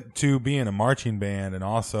hard is it to be in a marching band and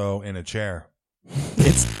also in a chair?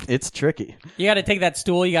 It's tricky. You got to take that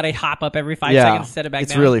stool. You got to hop up every 5 Yeah, seconds, set it back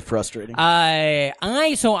it's down. really frustrating. I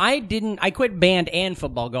quit band and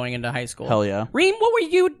football going into high school. Hell yeah. Reem, what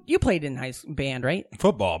were you played in band, right?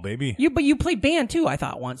 Football, baby. But you played band too, I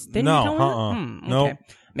thought once. Didn't No, you tell me that? Nope. Okay.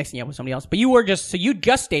 Mixing you up with somebody else. But you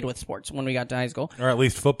just stayed with sports when we got to high school. Or at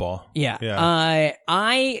least football. Yeah. Yeah.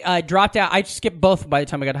 I dropped out. I skipped both by the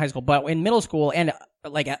time I got to high school. But in middle school and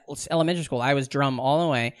like at elementary school, I was drum all the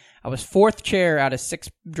way. I was 4th chair out of 6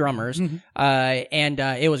 drummers. And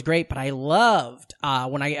it was great. But I loved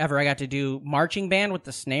when I got to do marching band with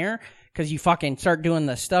the snare. Because you fucking start doing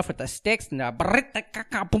the stuff with the sticks and you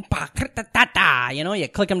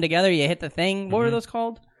click them together, you hit the thing. What were those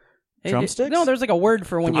called? Drumsticks? No, there's like a word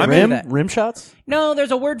for when you do rim that. rim shots? No, there's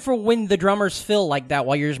a word for when the drummers fill like that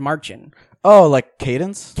while you're just marching. Oh, like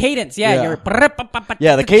cadence? Cadence, yeah. Yeah. You're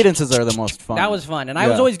Yeah, the cadences are the most fun. That was fun, and I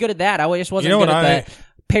was always good at that. I just wasn't You know good what at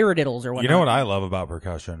the paradiddles or whatnot. You know what I love about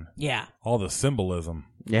percussion? Yeah. All the symbolism.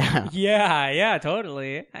 Yeah. Yeah,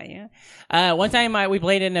 totally. Yeah. One time we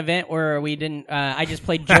played an event where we didn't. I just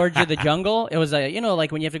played George of the Jungle. It was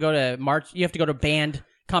like when you have to go to band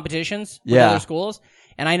competitions with Yeah. other schools,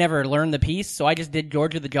 and I never learned the piece, so I just did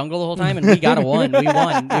George of the Jungle the whole time, and we got a 1. We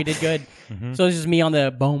won. We did good. So it's just me on the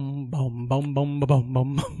boom, boom, boom, boom, boom, boom,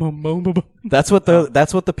 boom, boom, boom, boom. That's what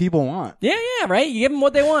the people want. Yeah, right. You give them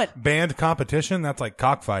what they want. Band competition, that's like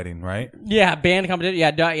cockfighting, right? Yeah, band competition.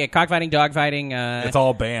 Yeah, cockfighting, dog fighting. It's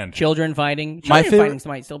all band. Children fighting. My Children favorite- fighting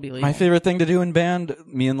might still be legal. My favorite thing to do in band,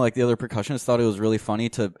 me and like the other percussionists thought it was really funny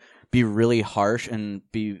to be really harsh and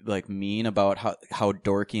be like mean about how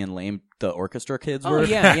dorky and lame the orchestra kids were. Oh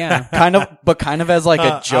yeah. kind of as like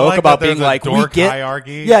a joke like about that there's being a like we dork get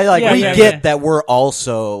hierarchy. Yeah, like Yeah, we yeah, get yeah. that we're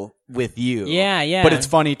also with you. Yeah. But it's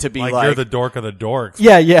funny to be like you're the dork of the dorks.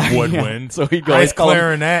 yeah. Woodwind. Yeah. So he'd go Ice call him,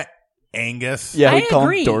 clarinet, Angus. yeah, I we'd call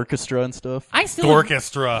agree. him Dorchestra and stuff. I still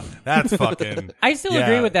Dorchestra. That's fucking. I still yeah.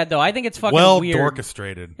 agree with that though. I think it's fucking well weird.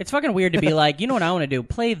 orchestrated. It's fucking weird to be like, you know what I want to do?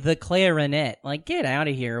 Play the clarinet. Like, get out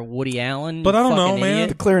of here, Woody Allen. But I don't know, fucking man. The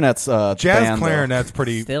idiot. clarinet's Jazz band, though. clarinet's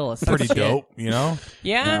pretty Still a pretty shit. dope, you know?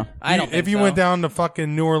 Yeah, I don't. If think you so. went down to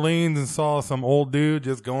fucking New Orleans and saw some old dude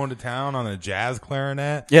just going to town on a jazz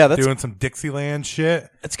clarinet, Yeah, that's- doing some Dixieland shit,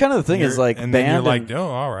 It's kind of the thing is like and band then you're like, and- oh,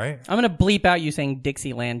 all right. I'm gonna bleep out you saying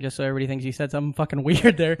Dixieland just so everybody thinks you said something fucking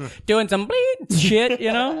weird there, doing some bleep shit,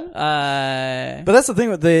 you know. But that's the thing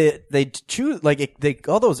with they choose like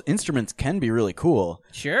all those instruments can be really cool.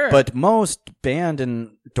 Sure. But most band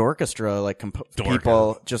and orchestra like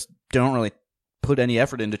people just don't really put any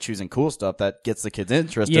effort into choosing cool stuff that gets the kids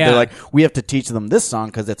interested. Yeah. They're like, we have to teach them this song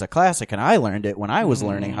because it's a classic, and I learned it when I was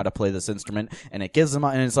learning how to play this instrument, and it gives them,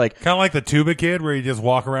 and it's like, Kind of like the tuba kid where you just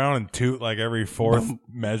walk around and toot like every fourth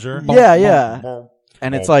measure. yeah.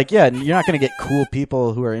 And it's like, yeah, you're not going to get cool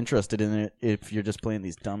people who are interested in it if you're just playing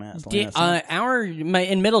these dumbass songs.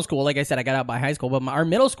 In middle school, like I said, I got out by high school, but our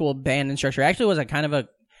middle school band instructor actually was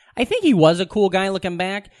I think he was a cool guy looking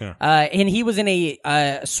back. Yeah. And he was in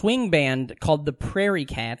a swing band called the Prairie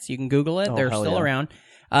Cats. You can Google it. They're hell still yeah. around.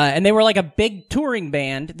 And they were like a big touring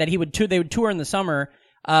band that they would tour in the summer.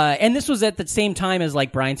 And this was at the same time as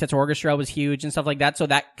like Brian Setzer Orchestra was huge and stuff like that. So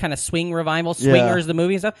that kind of swing revival, Swingers, the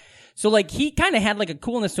movie and stuff. So like he kind of had like a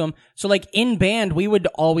coolness to him. So like in band, we would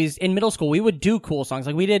always, in middle school, we would do cool songs.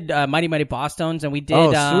 Like we did Mighty Mighty Boss Tones, and we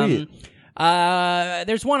did sweet.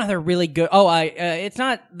 there's one other really good. It's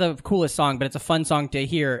not the coolest song, but it's a fun song to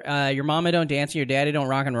hear. Your mama don't dance and your daddy don't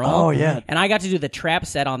rock and roll. Oh, yeah. And I got to do the trap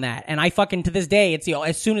set on that, and I fucking to this day, it's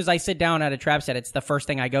as soon as I sit down at a trap set, it's the first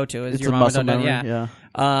thing I go to is It's your a mama muscle don't memory, dance.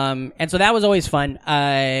 Yeah. And so that was always fun.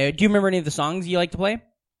 Do you remember any of the songs you like to play?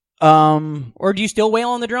 Or do you still wail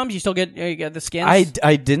on the drums? You still get the skins?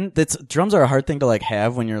 I didn't. Drums are a hard thing to like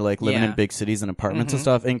have when you're like living in big cities and apartments and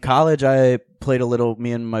stuff. In college, I played a little.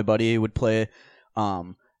 Me and my buddy would play.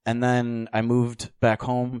 And then I moved back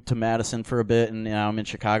home to Madison for a bit, and now I'm in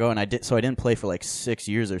Chicago. And I didn't play for like 6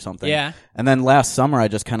 years or something. Yeah. And then last summer, I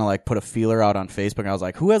just kind of like put a feeler out on Facebook. I was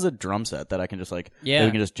like, who has a drum set that I can just like, that we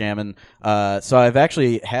can just jam in? So I've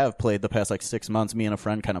actually played the past like 6 months. Me and a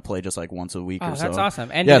friend kind of play just like once a week or so. That's awesome.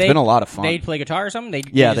 And yeah, it's been a lot of fun. They play guitar or something? They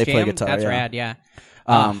Yeah, just they play jam? guitar, That's yeah. rad, yeah.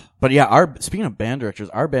 But yeah, speaking of band directors,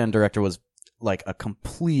 our band director was like a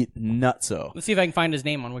complete nutso. Let's see if I can find his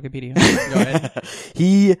name on Wikipedia. Go ahead.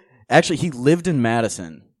 He lived in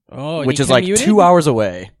Madison. Oh, and which he is like commuted? 2 hours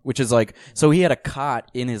away, which is like, so he had a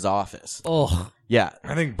cot in his office. Oh, Yeah.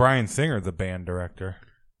 I think Brian Singer's a band director.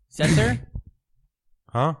 Setzer?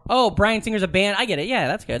 Huh? Oh, Brian Singer's a band. I get it. Yeah,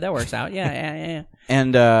 that's good. That works out. Yeah.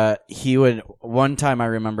 And he would, one time I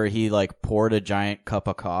remember he like poured a giant cup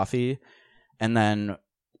of coffee and then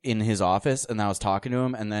in his office, and I was talking to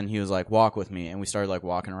him, and then he was like, walk with me, and we started like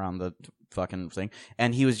walking around the fucking thing,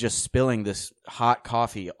 and he was just spilling this hot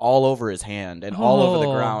coffee all over his hand and all over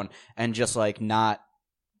the ground, and just like not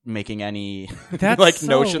making any That's like so-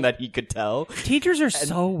 notion that he could tell. Teachers are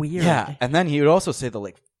so weird. Yeah, and then he would also say the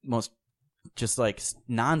like most just like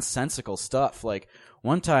nonsensical stuff. Like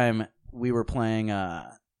one time we were playing,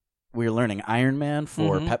 we were learning Iron Man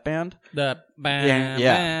for Pep Band. The bam,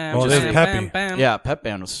 Yeah. bam, Well, bam, they're bam, peppy. bam. Yeah, Pep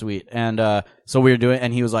Band was sweet, and so we were doing,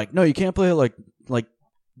 and he was like, "No, you can't play it like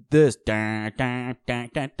this. Dun, dun, dun,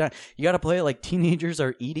 dun, dun. You got to play it like teenagers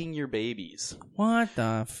are eating your babies." What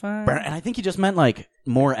the fuck? And I think he just meant like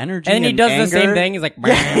more energy. And then he does anger. the same thing. He's like,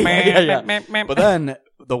 bam, bam, bam, bam. But then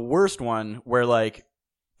the worst one where like,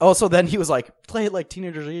 oh, so then he was like, play it like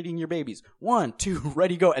teenagers are eating your babies. 1, 2,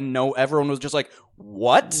 ready, go. And no, everyone was just like,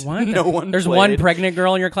 what? No one There's played. one pregnant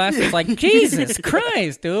girl in your class that's like, Jesus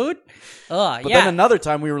Christ, dude. But then another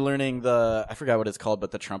time we were learning I forgot what it's called,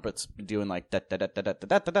 but the trumpets doing like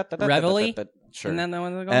Reveille? Sure. Isn't that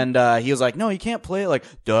one they're And he was like, no, you can't play it like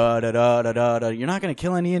da da da da da da. You're not going to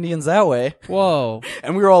kill any Indians that way. Whoa.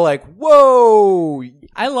 And we were all like, whoa.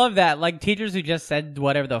 I love that. Like teachers who just said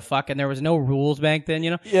whatever the fuck and there was no rules back then,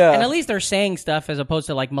 you know? Yeah. And at least they're saying stuff as opposed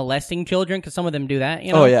to like molesting children because some of them do that,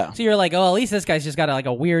 you know? Oh, yeah. So you're like, oh, at least this guy's just got like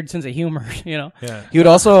a weird sense of humor, you know? Yeah. He would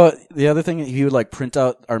also, the other thing, he would like print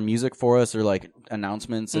out our music for us or like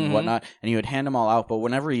announcements and whatnot, and he would hand them all out. But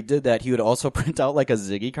whenever he did that, he would also print out like a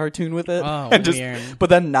Ziggy cartoon with it. Oh, and weird. But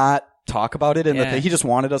then not talk about it in the Yeah. thing. He just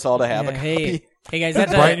wanted us all to have a copy. Hey guys,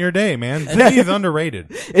 that's Brighten your day, man. Ziggy's underrated.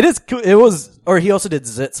 It is. It was, or he also did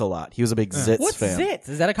Zits a lot. He was a big Zits What's fan. Zits?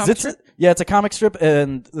 Is that a comic Zits, strip? yeah, it's a comic strip,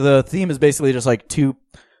 and the theme is basically just like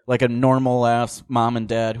like a normal ass mom and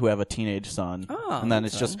dad who have a teenage son, and then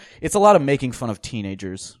it's a lot of making fun of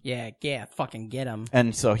teenagers. Yeah, fucking get him.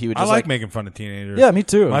 And so he would I just like making fun of teenagers. Yeah, me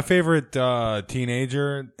too. My favorite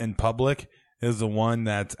teenager in public is the one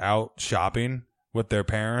that's out shopping with their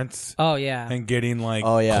parents Oh yeah, and getting like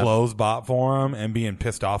yeah. clothes bought for them and being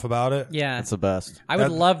pissed off about it. yeah. That's the best. I would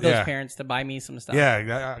that- love those yeah. parents to buy me some stuff.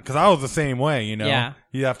 Yeah, because I was the same way, you know. Yeah.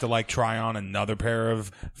 You have to like try on another pair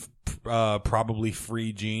of probably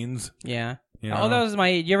free jeans. Yeah. You know? Oh, that was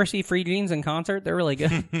you ever see Free Jeans in concert? They're really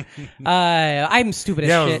good. I'm stupid as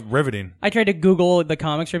Yeah, it shit. was riveting. I tried to Google the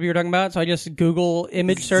comic strip you were talking about, so I just Google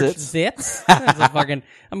image search Zits. That's a fucking,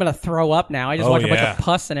 I'm gonna throw up now. I just watched a bunch yeah. of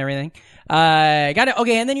pus and everything. Got it.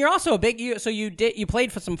 Okay, and then you're also a big, you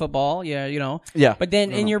played for some football, yeah, you know. Yeah. But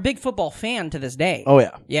then, and you're a big football fan to this day. Oh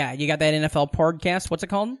yeah. Yeah, you got that NFL podcast. What's it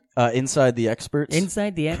called? Inside the Experts.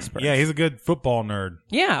 Inside the Expert. Yeah, he's a good football nerd.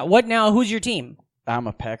 Yeah. What now? Who's your team? I'm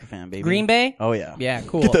a Packer fan, baby. Green Bay? Oh yeah. Yeah,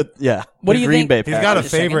 cool. Yeah. What The do you Green think? Bay He's Packers. got a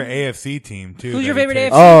Just a second. favorite AFC team too. Who's your that he favorite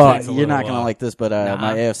takes- AFC Oh, takes a you're not little, gonna like this, but Nah.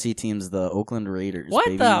 my AFC team's the Oakland Raiders. What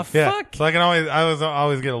baby. the Yeah, fuck? so I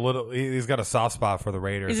always get a little. He's got a soft spot for the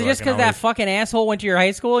Raiders. Is it so I just can because that always- fucking asshole went to your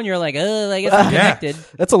high school and you're like, I guess I'm connected?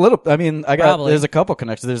 That's a little. I mean, Probably. there's a couple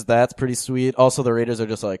connections. That's pretty sweet. Also, the Raiders are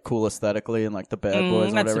just like cool aesthetically and like the bad boys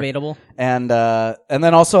and That's whatever. debatable. And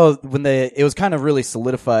then also when it was kind of really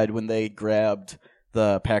solidified when they grabbed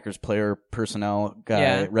the Packers player personnel guy,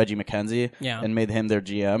 Yeah. Reggie McKenzie, Yeah. and made him their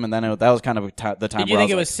GM. And then that was kind of the time Did you where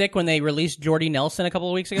think I it was was sick when they released Jordy Nelson a couple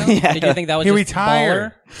of weeks ago? Yeah. Did you think that was He just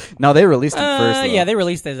retired. baller? no, they released him first. Though. Yeah, they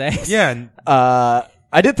released his ass. Yeah, and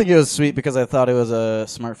I did think it was sweet because I thought it was a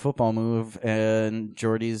smart football move, and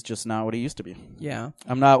Jordy's just not what he used to be. Yeah.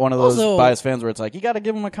 I'm not one of those Also- biased fans where it's like, you got to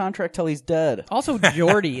give him a contract till he's dead. Also,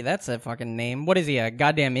 Jordy, that's a fucking name. What is he, a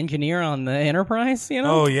goddamn engineer on the Enterprise, you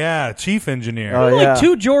know? oh yeah, chief engineer. Oh, There are yeah. like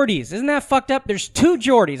two Jordys. Isn't that fucked up? There's two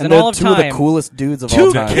Jordys in And they're all of two time. of the coolest dudes of Two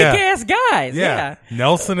all time. kick-ass guys. Yeah.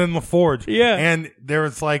 Nelson and LaForge. Yeah. And there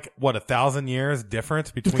was like, 1,000 years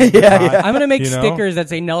difference between the Yeah, time, yeah. I'm gonna make you know? stickers that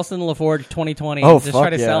say Nelson LaForge 2020. Oh, and just try fuck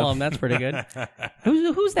to yeah. sell them. That's pretty good.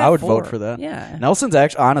 Who's that? I would for? vote for that. Yeah. Nelson's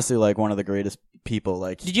actually honestly like one of the greatest people.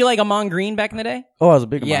 Like, Did you like Amon Green back in the day? I was a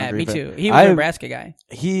big Amon Yeah, Green me fan. too. He was a Nebraska guy.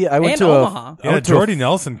 I went And to Omaha. I Yeah, went to a- Jordy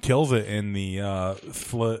Nelson kills it in the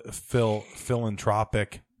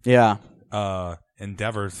philanthropic Yeah.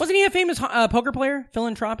 endeavors. Wasn't he a famous poker player?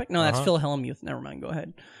 Philanthropic? No, that's Phil Hellmuth. Never mind. Go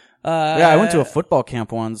ahead. Yeah, I went to a football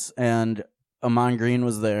camp once, and Amon Green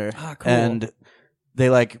was there. Ah, cool. And they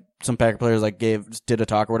like some Packer players like did a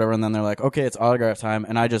talk or whatever, and then they're like, okay, it's autograph time,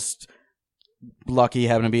 and I just lucky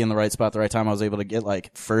having to be in the right spot at the right time. I was able to get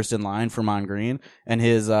like first in line for Amon Green, and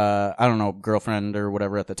his I don't know, girlfriend or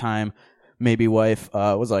whatever at the time, maybe wife,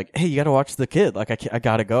 was like, hey, you got to watch the kid. Like, I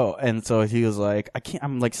gotta go. And so he was like, I can't,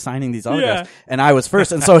 I'm like signing these autographs. Yeah. And I was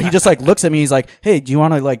first. And so he just like looks at me. He's like, hey, do you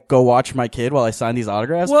want to like go watch my kid while I sign these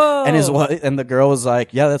autographs? Whoa. And the girl was like,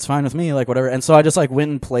 yeah, that's fine with me. Like, whatever. And so I just like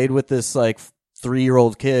went and played with this like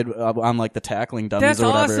 3-year-old kid on like the tackling dummies That's or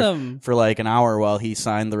whatever awesome. for like an hour while he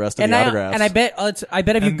signed the rest of the autographs. I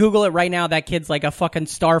bet if you Google it right now, that kid's like a fucking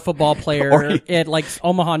star football player Or he- at like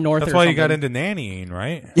Omaha North. That's or why something. you got into nannying,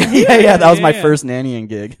 right? yeah, that was my yeah. first nannying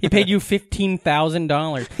gig. He paid you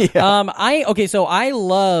 $15,000. Yeah. So I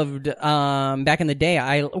loved back in the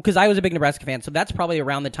day. Because I was a big Nebraska fan, so that's probably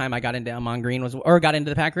around the time I got into Amon Green or got into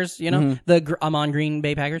the Packers. You know, the Amon Green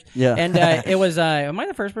Bay Packers. Yeah. and it was. Am I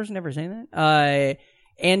the first person to ever say that?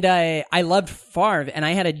 And I loved Favre, and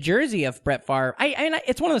I had a jersey of Brett Favre.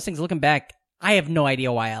 It's one of those things. Looking back, I have no idea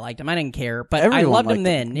why I liked him. I didn't care, but Everyone I loved him liked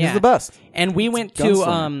then. him. Yeah, He's the best. And we went to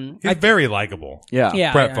Gunslinger. He's very likable. Yeah.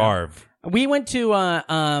 yeah, Brett Favre. we went to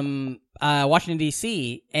Washington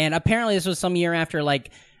D.C. and apparently this was some year after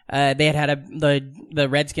like They had the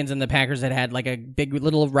Redskins and the Packers had like a big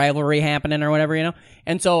little rivalry happening or whatever, you know?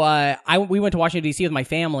 And so, we went to Washington DC with my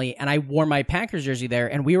family and I wore my Packers jersey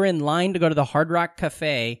there and we were in line to go to the Hard Rock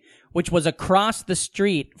Cafe, which was across the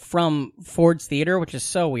street from Ford's Theater, which is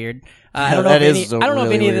so weird. I don't know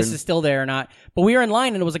if any of this is still there or not, but we were in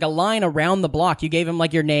line and it was like a line around the block. You gave them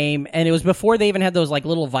like your name and it was before they even had those like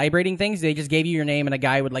little vibrating things. They just gave you your name and a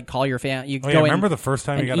guy would like call your fan. You go remember the first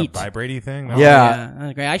time you got eat. a vibrating thing?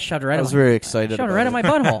 Yeah. I shoved it right. I was very excited. Shoved it right in my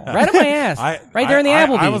butthole, right in my ass, right there in the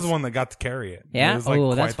Applebee's. I was the one that got to carry it. Yeah. It was,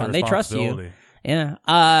 like, That's fun. They trust you.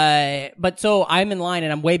 Yeah. But so I'm in line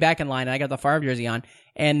and I'm way back in line and I got the Favre jersey on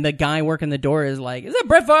and the guy working the door is like, is that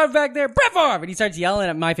Brett Favre back there? Brett Favre! And he starts yelling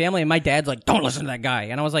at my family and my dad's like, don't listen to that guy.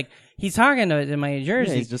 And I was like, he's talking to my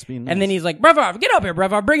jersey. Yeah, he's just being nice. And then he's like, Brett Favre, get up here, Brett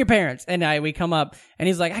Favre, bring your parents. And we come up and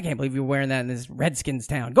he's like, I can't believe you're wearing that in this Redskins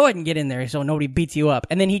town. Go ahead and get in there so nobody beats you up.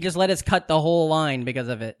 And then he just let us cut the whole line because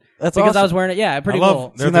of it. That's because awesome. I was wearing it. Yeah, pretty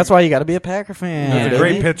cool. That's why you got to be a Packer fan. There's a baby.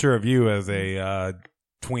 great picture of you as a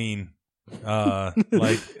tween.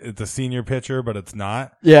 Like it's a senior picture, but it's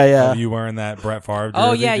not. Yeah, yeah. Of you wearing that Brett Favre jersey.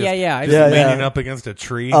 Oh, yeah. Just leaning up against a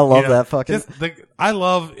tree. I love that fucking. I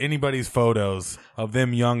love anybody's photos of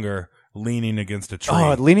them younger leaning against a tree.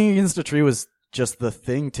 Oh, leaning against a tree was just the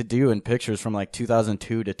thing to do in pictures from like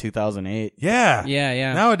 2002 to 2008. Yeah.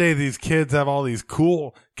 Yeah. Nowadays, these kids have all these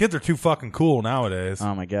kids are too fucking cool nowadays.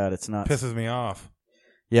 Oh my God, it's nuts. Pisses me off.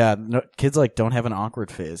 Yeah, kids like don't have an awkward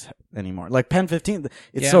phase anymore. Like Pen 15,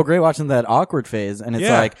 it's so great watching that awkward phase, and it's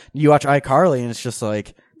like you watch iCarly, and it's just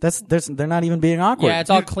like they're not even being awkward. Yeah, it's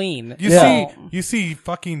all clean. You see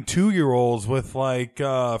fucking 2-year-olds with like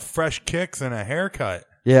fresh kicks and a haircut.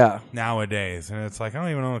 Yeah, nowadays, and it's like I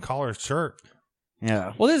don't even own a collared shirt.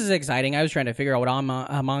 Yeah. Well, this is exciting. I was trying to figure out what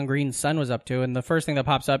Amon Green's son was up to, and the first thing that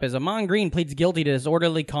pops up is Amon Green pleads guilty to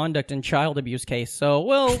disorderly conduct and child abuse case. So,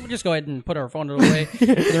 we'll just go ahead and put our phone away for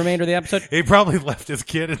the remainder of the episode. He probably left his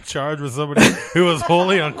kid in charge with somebody who was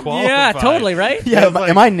wholly unqualified. Yeah, totally, right? Yeah,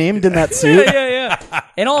 am I named in that suit? Yeah.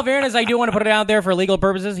 In all fairness, I do want to put it out there for legal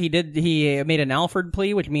purposes. He made an Alford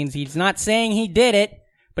plea, which means he's not saying he did it,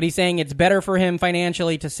 but he's saying it's better for him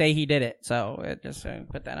financially to say he did it. So, just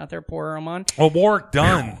put that out there. Poor Amon. Well, Warwick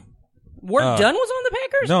Dunn. Warwick Dunn was on the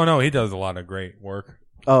Packers? No, he does a lot of great work.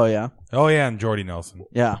 Oh, yeah? Oh, yeah, and Jordy Nelson.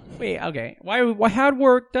 Yeah. Wait, okay. Why how'd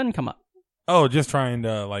Warwick Dunn come up? Oh, just trying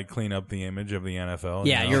to, like, clean up the image of the NFL.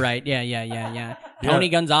 Yeah, you're right. Yeah. Tony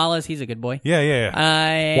Gonzalez, he's a good boy.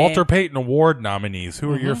 Yeah. Walter Payton Award nominees.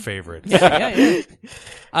 Who are your favorites?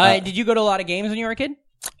 Yeah. Did you go to a lot of games when you were a kid?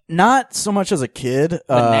 Not so much as a kid.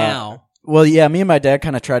 But now. Well, yeah, me and my dad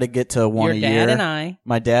kind of try to get to one a year. Your dad and I.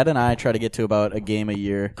 My dad and I try to get to about a game a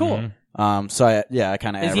year. Cool. So I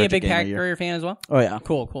kind of Is he a big Packer fan as well? Oh, yeah.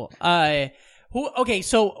 Cool. Okay,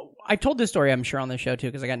 so I told this story, I'm sure, on the show, too,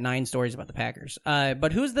 because I got 9 stories about the Packers.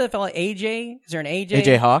 But who's the fella, AJ? Is there an AJ?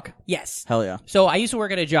 AJ Hawk? Yes. Hell yeah. So I used to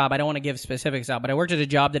work at a job. I don't want to give specifics out, but I worked at a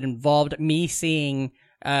job that involved me seeing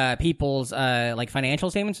people's like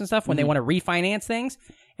financial statements and stuff when they want to refinance things.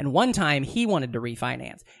 And one time he wanted to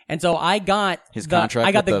refinance, and so I got his contract.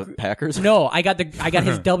 I got with the Packers. No, I got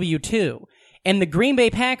his W-2, and the Green Bay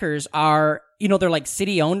Packers are, they're like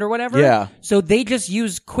city owned or whatever. Yeah. So they just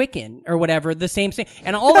use Quicken or whatever, the same thing.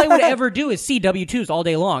 And all I would ever do is see W-2s all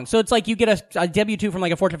day long. So it's like you get a W-2 from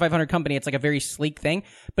like a Fortune 500 company. It's like a very sleek thing,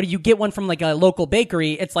 but you get one from like a local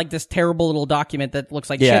bakery. It's like this terrible little document that looks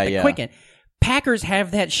like shit. The Quicken. Packers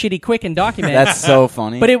have that shitty Quicken document. That's so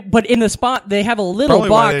funny. But in the spot they have a little Probably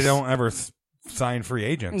box. Why they don't ever sign free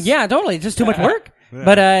agents. Yeah, totally. It's just too much work. Yeah.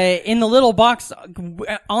 But in the little box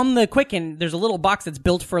on the Quicken, there's a little box that's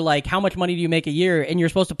built for like how much money do you make a year, and you're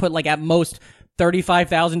supposed to put like at most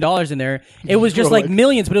 $35,000 in there. It was just like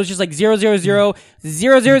millions, but it was just like 000 000 00,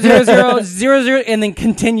 and then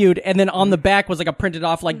continued, and then on the back was like a printed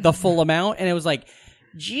off like the full amount, and it was like,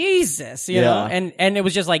 Jesus, you know, and it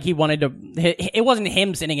was just like he wanted to. It wasn't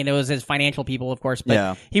him sending it; it was his financial people, of course.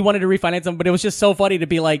 But he wanted to refinance them. But it was just so funny to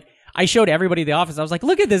be like, I showed everybody in the office. I was like,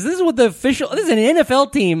 "Look at this! This is what this is an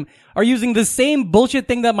NFL team are using the same bullshit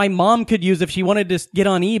thing that my mom could use if she wanted to get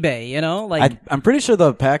on eBay." You know, like I'm pretty sure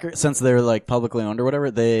the Packers, since they're like publicly owned or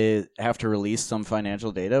whatever, they have to release some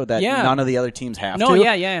financial data that none of the other teams have to.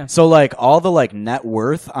 Yeah. So like all the like net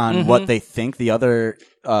worth on what they think the other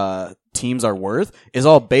teams are worth is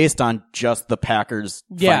all based on just the Packers.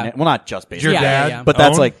 Well, not just based. Your dad, but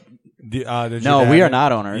that's like no, we are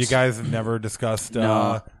not owners. You guys have never discussed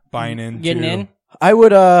buying into. Getting in. I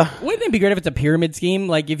would. Wouldn't it be great if it's a pyramid scheme?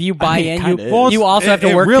 Like if you buy in, kinda you also have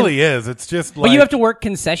to work. It really is. It's just like. But you have to work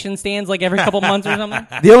concession stands like every couple months or something.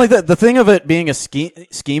 The thing of it being a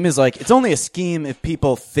scheme is like it's only a scheme if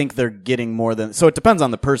people think they're getting more than. So it depends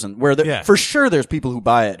on the person. For sure, there's people who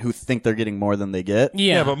buy it who think they're getting more than they get.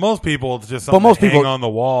 Yeah, but most people it's just something to hang on the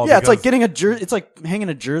wall. Yeah, it's like getting a jersey. It's like hanging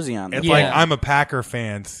a jersey on. It's like I'm a Packer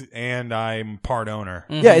fan and I'm part owner.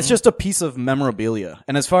 Mm-hmm. Yeah, it's just a piece of memorabilia.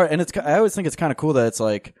 And I always think it's kind of cool that it's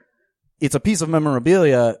like. It's a piece of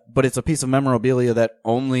memorabilia, but it's a piece of memorabilia that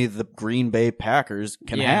only the Green Bay Packers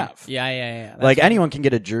can have. Yeah. Like anyone can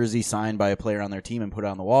get a jersey signed by a player on their team and put it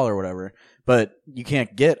on the wall or whatever, but you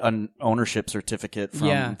can't get an ownership certificate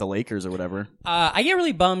from the Lakers or whatever. I get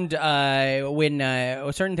really bummed when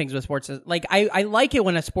certain things with sports. Like I like it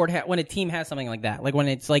when when a team has something like that. Like when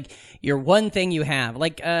it's like your one thing you have.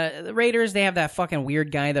 Like the Raiders, they have that fucking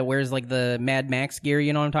weird guy that wears like the Mad Max gear.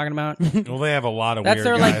 You know what I'm talking about? Well, they have a lot of That's weird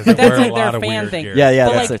their guys like that wear a their lot of fan weird thing. gear. Yeah,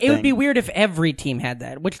 but that's like their it would thing. be weird if every team had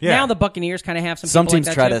that. Which now the Buccaneers kind of have Some people teams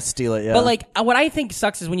like that try too. to steal it. Yeah, But like what I think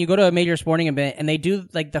sucks is when you go to a major sporting event and they do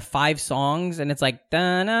like the 5 songs and it's like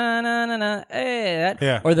da na na na na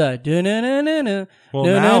or the da na na na na. Well,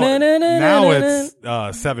 now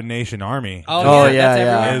it's Seven Nation Army. Oh, yeah, that's yeah.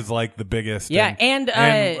 everywhere. Is like the biggest. Yeah, and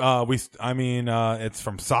it's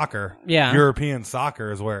from soccer. Yeah. European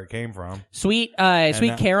soccer is where it came from. Sweet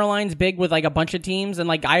Caroline's big with like a bunch of teams, and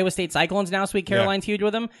like Iowa State Cyclones now. Sweet Caroline's huge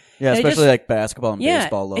with them. Yeah, And it especially just- like basketball and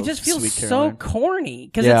baseball. Love it just feels Sweet so Caroline. corny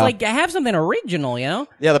because Yeah. it's like have something original, you know?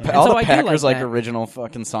 Yeah, And all so the I do Packers like that. original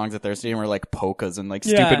fucking songs at their stadium are like polkas and like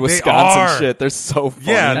Yeah. stupid They Wisconsin are. shit. They're so funny.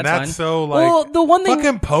 Yeah, that's and that's fine. so like Well, the one thing-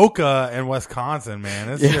 fucking polka in Wisconsin, man.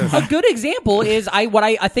 It's just A good example is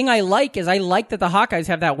a thing I like that the Hawkeyes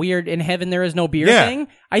have that weird "In Heaven There Is No Beer" Yeah. thing.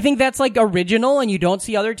 I think that's like original, and you don't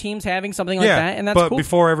see other teams having something like that, and that's but cool.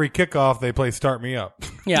 before every kickoff, they play "Start Me Up."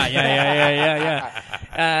 Yeah.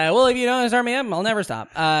 Well, if you don't start me up, I'll never stop.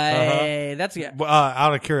 That's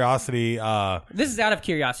Out of curiosity, this is out of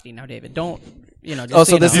curiosity now, David. Don't Just Oh,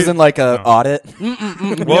 so this isn't like a audit? well,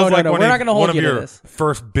 No, it's no, like no, one we're of- not gonna hold one of you to your this.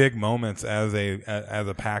 first big moments as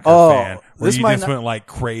a Packer Oh, fan, where this you might just not- went like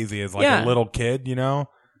crazy as like Yeah. a little kid, you know?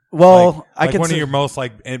 Well, I like could one say, of your most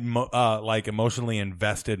like emotionally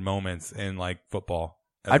invested moments in like football.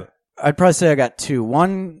 I'd probably say I got 2.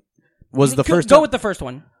 One was the first Go time- with the first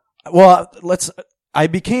one. Well, I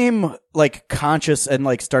became like conscious and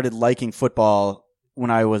like started liking football when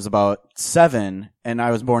I was about 7, and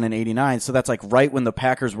I was born in '89. So that's like right when the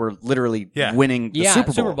Packers were literally winning the Super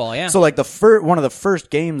Bowl. Super Bowl, yeah. So like one of the first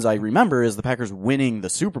games I remember is the Packers winning the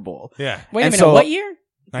Super Bowl. Yeah, Wait a And minute, so- what year?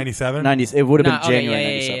 97. 90s. It would have been Okay, January yeah,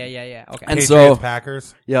 97. yeah. Okay. And Patriots, so-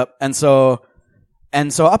 Packers. Yep. And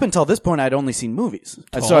so up until this point, I'd only seen movies.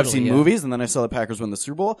 So I've seen yeah. movies, and then I saw the Packers win the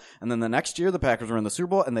Super Bowl, and then the next year the Packers were in the Super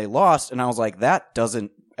Bowl, and they lost, and I was like, that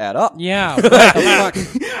doesn't add up. Yeah. What the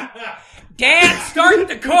fuck? Dad, start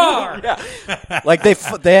the car. Like they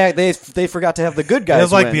forgot to have the good guys. It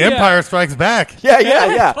was like win. The Empire Strikes Back.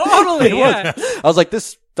 Yeah. Totally. It Yeah. was. I was like,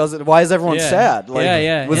 this doesn't. Why is everyone Yeah. sad? Like,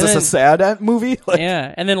 Yeah. Was And this a sad movie? Like,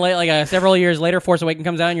 Yeah, and then several years later, Force Awakens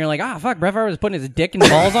comes out, and you're like, fuck, Brett Favre was putting his dick and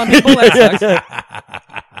balls on people. That sucks.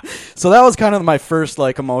 So that was kind of my first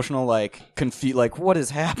like emotional like like what is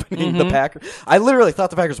happening? The Packers. I literally thought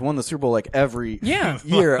the Packers won the Super Bowl like every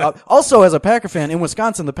year. Also, as a Packer fan in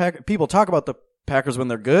Wisconsin, people talk about the Packers when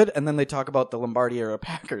they're good, and then they talk about the Lombardi era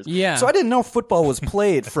Packers. Yeah. So I didn't know football was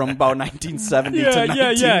played from about 1970 to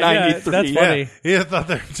 1993. That's funny. Yeah, he thought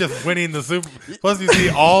they were just winning the Super. Plus, you see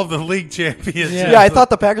all the league championships. Yeah. Yeah, I thought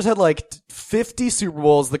the Packers had like 50 Super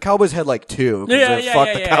Bowls. The Cowboys had like 2. 'cause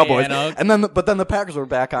fuck the Cowboys. no. And then, but then the Packers were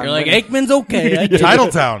back on. You're like, winning. Aikman's okay. I get it.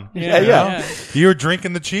 Titletown. Yeah. You were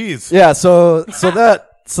drinking the cheese. Yeah, so that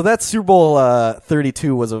Super Bowl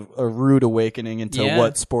 32 was a rude awakening into Yeah.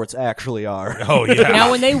 what sports actually are. Oh yeah.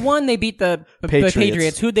 Now, when they won, they beat the Patriots.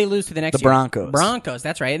 Patriots. Who'd they lose to the next The year? Broncos. Broncos,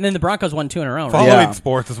 that's right. And then the Broncos won 2 in a row, right? Following Yeah.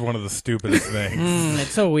 sports is one of the stupidest things.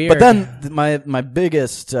 It's so weird. But then my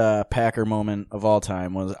biggest Packer moment of all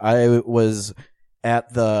time was I was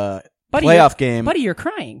at the playoff game. Buddy, you're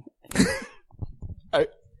crying.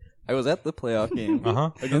 I was at the playoff game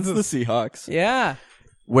Uh-huh. against the Seahawks Yeah.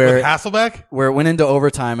 With where Hasselbeck? it went into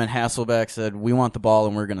overtime and Hasselbeck said, "We want the ball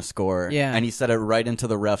and we're going to score." Yeah. And he said it right into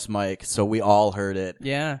the ref's mic, so we all heard it.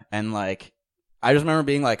 Yeah. And like, I just remember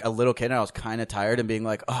being like a little kid and I was kind of tired and being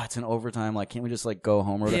like, "Oh, it's in overtime. Like, can't we just like go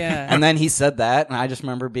home or whatever?" Yeah. And then he said that, and I just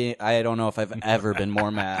remember I don't know if I've ever been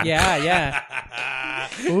more mad. Yeah.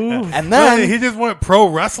 Ooh. And No, then he just went pro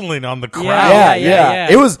wrestling on the crowd. yeah.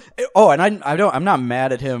 It was. I'm not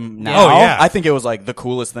mad at him now. Oh, yeah. I think it was like the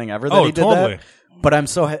coolest thing ever that Oh, he did totally. that. But I'm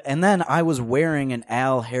so and then I was wearing an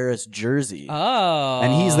Al Harris jersey. Oh.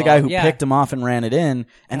 And he's the guy who picked him off and ran it in.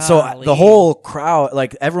 And so the whole crowd,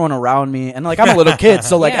 like everyone around me, and like I'm a little kid,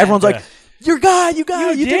 so like everyone's like, "Your guy, you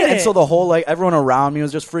did it!" And so the whole like everyone around me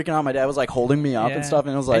was just freaking out. My dad was like holding me up and stuff,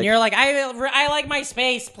 and it was like, and you're like, I like my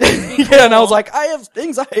space, please. Be cool. Yeah, and I was like, I have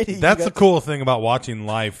anxiety. That's the cool thing about watching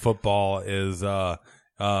live football is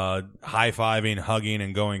high-fiving, hugging,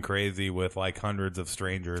 and going crazy with like hundreds of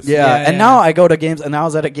strangers. Yeah, and now I go to games, and I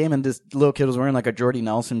was at a game, and this little kid was wearing like a Jordy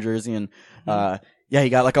Nelson jersey, and he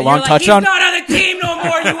got like a long touchdown. He's not on the team no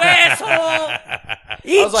more, you asshole.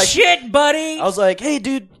 Eat shit, buddy. I was like, hey,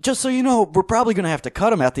 dude, just so you know, we're probably going to have to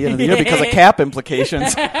cut him at the end of the year because of cap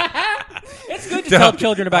implications. It's good to tell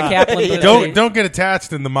children about cap implications. Don't get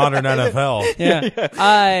attached in the modern NFL.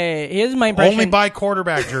 Yeah. Here's my impression. Only buy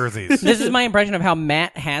quarterback jerseys. This is my impression of how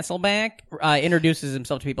Matt Hasselbeck introduces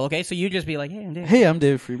himself to people. Okay, so you just be like, hey, I'm Dave. Hey, I'm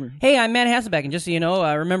Dave Freeburg. Hey, I'm Matt Hasselbeck, and just so you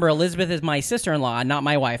know, remember Elizabeth is my sister-in-law, not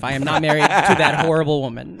my wife. I am not married to that horrible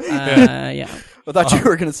woman. Yeah. I thought you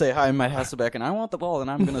were going to say, hi, I'm Matt Hasselbeck, and I want the ball, and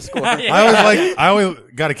I'm going to score. I always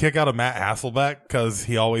got a kick out of Matt Hasselbeck because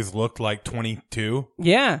he always looked like 22.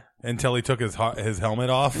 Yeah. Until he took his helmet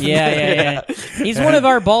off. Yeah. He's one of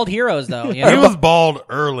our bald heroes, though. You know? He was bald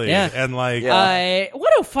early. Yeah. And like...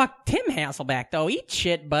 what the fuck, Tim Hasselbeck, though? Eat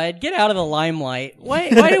shit, bud. Get out of the limelight. Why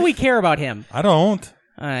do we care about him? I don't.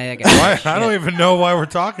 I don't even know why we're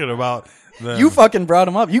talking about them. You fucking brought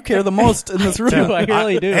him up. You care the most in this room. I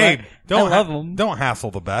really do. Hey, I love him. Don't hassle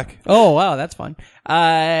the Beck. Oh, wow, that's fun.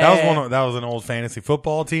 That was an old fantasy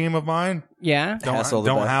football team of mine. Yeah. Don't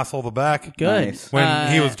hassle the Beck. Good. Nice.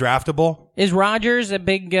 When he was draftable. Is Rogers a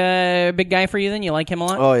big guy for you then? You like him a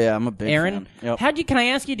lot? Oh, yeah, I'm a big Aaron? fan. Yep. Can I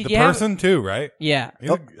ask you, did the you person too, right? Yeah.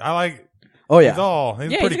 I like... Oh, yeah.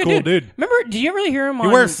 He's a pretty cool dude. Remember, did you ever hear him on...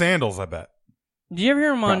 He wears sandals, I bet. Did you ever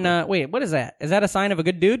hear him on... wait, what is that? Is that a sign of a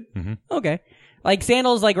good dude? Mm-hmm. Okay. Like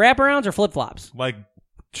sandals, like wraparounds or flip-flops? Like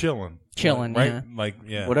chilling. Chilling, right? yeah. Like,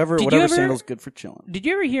 yeah. Whatever sandal's good for chilling. Did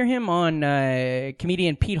you ever hear him on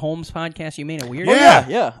comedian Pete Holmes' podcast, You Made It Weird? Yeah.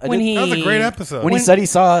 Yeah. That was a great episode. When he said he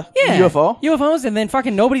saw UFO? UFOs, and then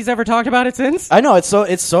fucking nobody's ever talked about it since? I know. It's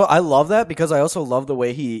so, I love that because I also love the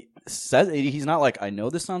way he says it. He's not like, I know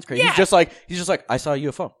this sounds crazy. Yeah. He's just like, I saw a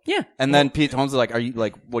UFO. Yeah. And then Pete Holmes is like, are you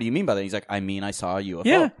like, what do you mean by that? He's like, I mean, I saw a UFO.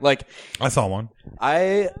 Yeah. Like, I saw one.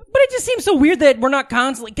 But it just seems so weird that we're not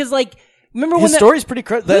constantly, because like, remember when his story's pretty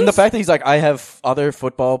crazy. And the fact that he's like, I have other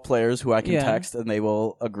football players who I can text and they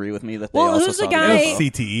will agree with me that they also who's saw the guy?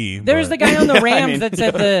 CTE. There's the guy on the Rams that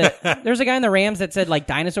said there's a guy on the Rams that said like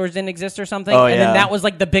dinosaurs didn't exist or something, and then that was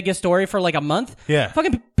like the biggest story for like a month. Yeah.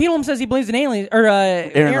 Fucking Pete Holmes says he believes in aliens or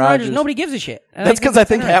Aaron Rodgers. Nobody gives a shit. And That's because I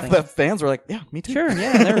think half interesting. the fans were like, yeah, me too. Sure,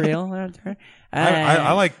 yeah, they're real.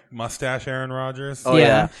 I like mustache Aaron Rodgers. Oh,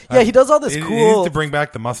 yeah. Yeah, he does all this He cool... needs to bring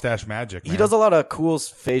back the mustache magic, man. He does a lot of cool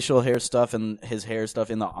facial hair stuff and his hair stuff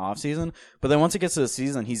in the off season, but then once it gets to the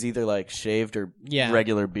season, he's either like shaved or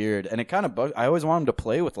regular beard, and it kind of bugs. I always want him to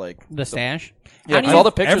play with like the stash. Yeah, all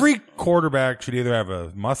the pictures. Every quarterback should either have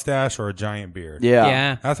a mustache or a giant beard.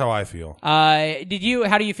 Yeah. That's how I feel. How do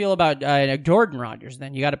you feel about Jordan Rodgers?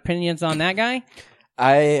 Then you got opinions on that guy?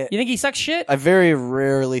 You think he sucks shit? I very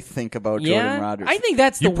rarely think about Jordan Rodgers. I think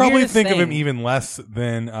that's the you probably weirdest think thing. of him even less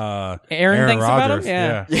than Aaron thinks Rodgers.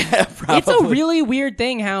 about him. Yeah, probably. It's a really weird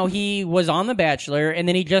thing how he was on The Bachelor and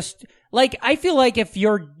then he just like I feel like if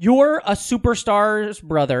you're a superstar's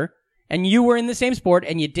brother and you were in the same sport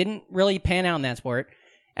and you didn't really pan out in that sport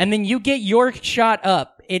and then you get your shot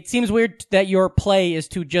up, it seems weird that your play is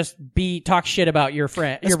to just talk shit about your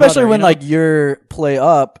friend, especially your brother, when you know? like your play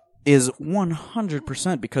up is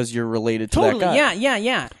 100% because you're related to that guy.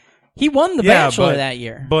 Yeah. He won The Bachelor that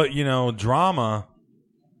year. But, drama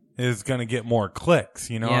is going to get more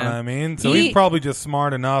clicks, you know what I mean? So he's probably just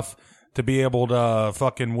smart enough to be able to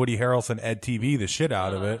fucking Woody Harrelson Ed TV the shit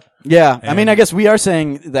out of it. Yeah, I mean, I guess we are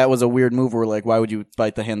saying that was a weird move. We're like, why would you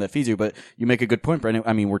bite the hand that feeds you? But you make a good point, Brandon.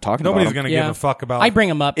 I mean, we're talking Nobody's about going to give a fuck about. I bring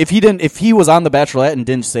him up. If he was on The Bachelorette and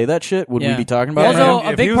didn't say that shit, would we be talking about Also,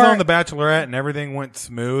 him? If he was on The Bachelorette and everything went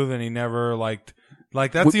smooth and he never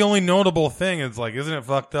that's the only notable thing. Is like, isn't it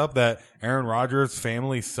fucked up that Aaron Rodgers'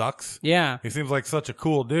 family sucks? Yeah. He seems like such a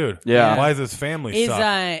cool dude. Yeah. Why does his family suck?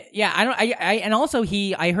 And also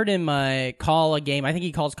I heard him call a game. I think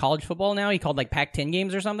he calls college football now. He called like Pac-10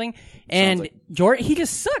 games or something. And Jordan, he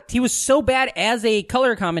just sucked. He was so bad as a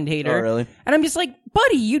color commentator. Oh, really? And I'm just like,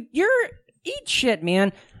 buddy, you're eat shit,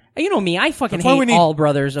 man. You know me, I fucking That's why we hate need all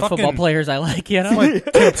brothers of football players I like, you know? Tim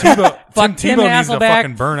Tebow, Fuck Tim Tim Tebow needs to Hasselbeck.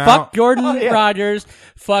 fucking burn Fuck out. Jordan Rodgers.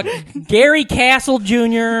 Fuck Gary Castle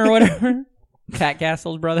Jr. or whatever. Pat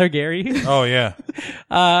Castle's brother, Gary. Oh yeah.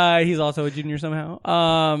 He's also a junior somehow.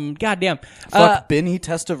 Goddamn. Fuck Benny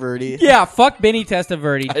Testaverde. Yeah, fuck Benny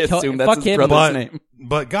Testaverde. I assume that's fuck his him. brother's name.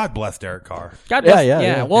 But God bless Derek Carr. God bless.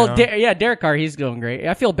 Yeah. Well, You know? Derek Carr, he's going great.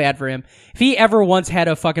 I feel bad for him. If he ever once had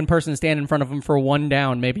a fucking person stand in front of him for one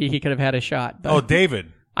down, maybe he could have had a shot. But Oh,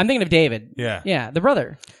 David. I'm thinking of David. Yeah. Yeah, the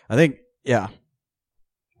brother. I think, yeah.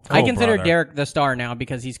 I consider brother. Derek the star now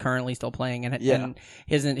because he's currently still playing and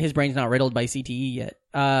his brain's not riddled by CTE yet.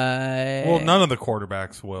 Well, none of the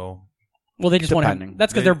quarterbacks will. Well, they just want to. Depending.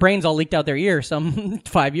 That's because their brains all leaked out their ear some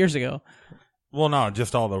 5 years ago. Well, no,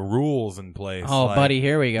 just all the rules in place. Oh, Like, buddy,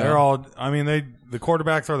 here we go. They're all. I mean, the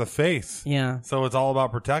quarterbacks are the face. Yeah. So it's all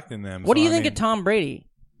about protecting them. What do So, you I think mean, of Tom Brady?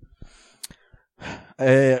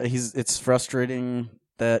 It's frustrating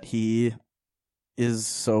that he is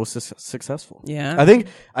so successful. Yeah. I think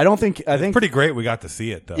It's pretty great we got to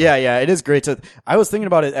see it though. Yeah, it is great. I was thinking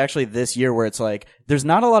about it actually this year where it's like, there's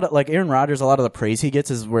not a lot of, like Aaron Rodgers, a lot of the praise he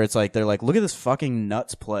gets is where it's like, they're like, look at this fucking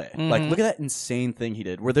nuts play. Like, look at that insane thing he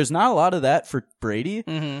did. Where there's not a lot of that for Brady,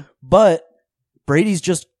 but Brady's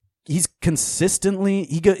just, he's consistently,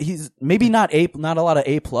 he's maybe not a lot of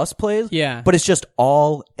A+ plays, Yeah. but it's just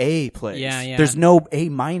all A plays. Yeah. There's no A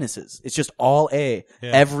minuses. It's just all A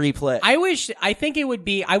every play. I think it would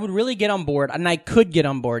be, I would really get on board, and I could get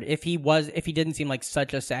on board if he didn't seem like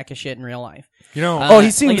such a sack of shit in real life. You know.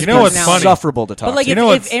 He seems you know what's funny? insufferable to talk But like, to. You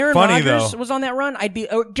know if what's Aaron funny, Rodgers though? was on that run, I'd be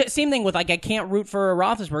same thing with like I can't root for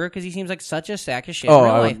Roethlisberger because he seems like such a sack of shit in real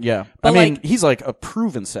life. Yeah. But I mean, like, he's like a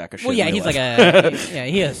proven sack of shit. well, yeah, in he's real like life.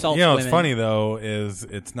 he assaults You know what's women. funny though is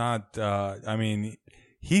it's not. I mean,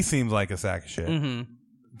 he seems like a sack of shit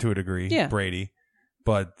to a degree. Yeah. Brady,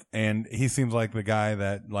 and he seems like the guy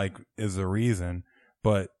that like is the reason.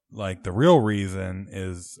 But like the real reason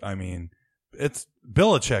is, I mean, it's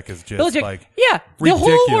Belichick is just Belichick, like yeah, the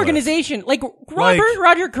ridiculous. whole organization, like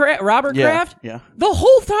Robert Kraft, Yeah. the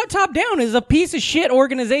whole top down is a piece of shit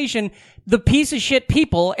organization, the piece of shit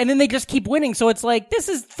people, and then they just keep winning. So it's like, this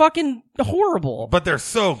is fucking horrible. But they're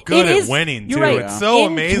so good It at is- winning you're too. right. It's so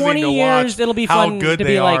In amazing 20 to years, watch it'll be how fun good to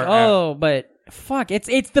they be like, are at- oh, but fuck,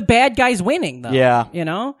 it's the bad guys winning though. Yeah. You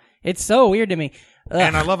know? It's so weird to me. Ugh.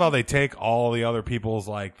 And I love how they take all the other people's,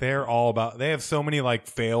 like, they're all about, they have so many, like,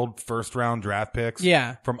 failed first round draft picks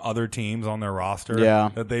Yeah. from other teams on their roster Yeah.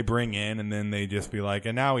 that they bring in, and then they just be like,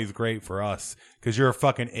 and now he's great for us because you're a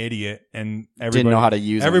fucking idiot, and everybody Didn't know how to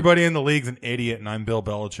use him. everybody in the league's an idiot, and I'm Bill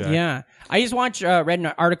Belichick. Yeah. I just read an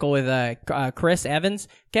article with Chris Evans,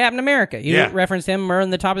 Captain America. You referenced him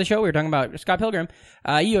on the top of the show. We were talking about Scott Pilgrim.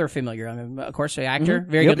 You are familiar, of course, the actor.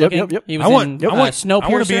 Very Yep, good looking. yep. He was I want Snowpiercer. I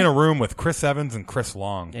want to be in a room with Chris Evans and Chris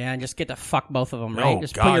Long. Yeah, and just get to fuck both of them, right? Oh,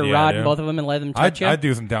 Just God, put your yeah, rod dude. in both of them and let them touch you. I'd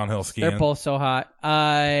do some downhill skiing. They're both so hot.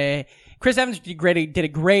 Chris Evans had a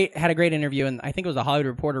great interview, and I think it was a Hollywood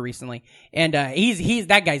Reporter recently. And he's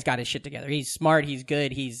that guy's got his shit together. He's smart. He's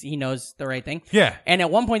good. He knows the right thing. Yeah. And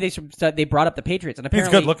at one point they brought up the Patriots, and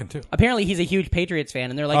apparently He's good looking too. Apparently he's a huge Patriots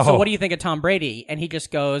fan, and they're like, "So Oh. what do you think of Tom Brady?" And he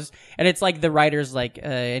just goes, and it's like the writer's like,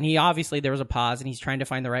 and he obviously there was a pause, and he's trying to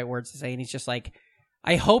find the right words to say, and he's just like,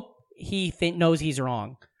 "I hope he knows he's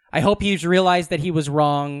wrong. I hope he's realized that he was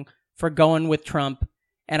wrong for going with Trump."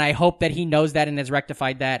 And I hope that he knows that and has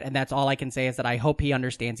rectified that. And that's all I can say is that I hope he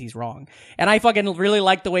understands he's wrong. And I fucking really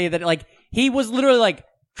like the way that, like, he was literally like,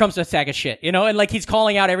 Trump's a sack of shit, you know? And like, he's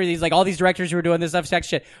calling out everything. He's like, all these directors who are doing this stuff, sack of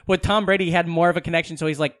shit. With Tom Brady, he had more of a connection. So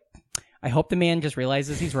he's like, I hope the man just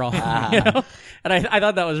realizes he's wrong, you know? And I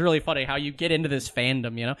thought that was really funny how you get into this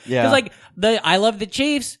fandom, you know? Yeah. Cause like, I love the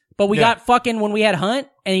Chiefs. But we got fucking when we had Hunt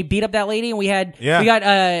and he beat up that lady, and we got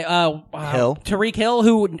Hill. Tariq Hill,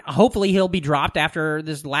 who hopefully he'll be dropped after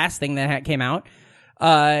this last thing that came out.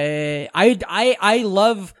 I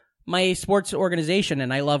love my sports organization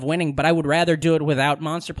and I love winning, but I would rather do it without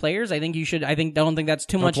monster players. I think you should. Don't think that's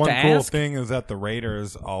too much One to cool ask. thing is that the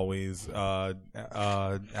Raiders always have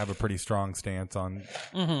a pretty strong stance on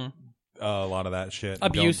a lot of that shit.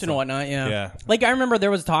 Abuse and whatnot, yeah. Yeah. Like, I remember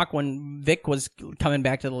there was talk when Vic was coming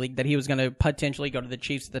back to the league that he was going to potentially go to the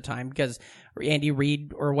Chiefs at the time because Andy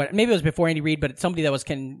Reid or what, maybe it was before Andy Reid, but somebody that was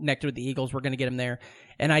connected with the Eagles were going to get him there.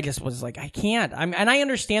 And I just was like, I can't. And I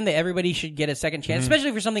understand that everybody should get a second chance,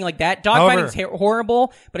 especially for something like that. Dogfighting's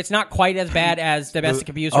horrible, but it's not quite as bad as domestic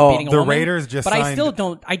abuse or beating a the woman. Raiders just But I signed- still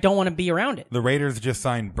don't want to be around it. The Raiders just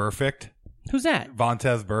signed Burfict, Who's that?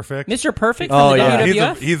 Vontez Burfict. Mr. Perfect Oh, from the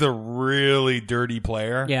yeah. WWF? He's a really dirty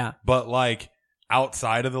player. Yeah. But like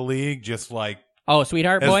outside of the league, just like Oh,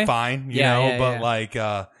 sweetheart is boy? fine, you Yeah, know. yeah, but yeah. like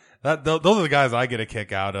those are the guys I get a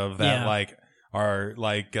kick out of. That Yeah. like are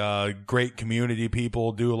like great community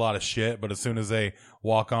people, do a lot of shit, but as soon as they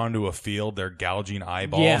walk onto a field, they're gouging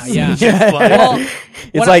eyeballs. Yeah. Just like, Well,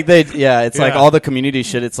 It's like it's like all the community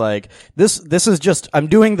shit. It's like this is just, I'm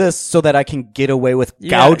doing this so that I can get away with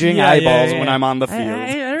gouging eyeballs when I'm on the field.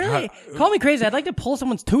 I really, call me crazy. I'd like to pull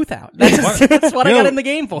someone's tooth out. That's what I got in the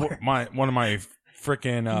game for. one of my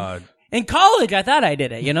freaking In college, I thought I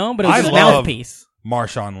did it, but it was I just a love mouthpiece.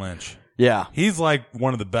 Marshawn Lynch. Yeah. He's like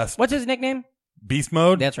one of the best. What's his nickname? Beast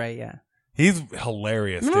Mode? That's right, yeah. He's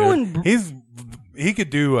hilarious, Remember dude. He could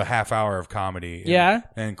do a half hour of comedy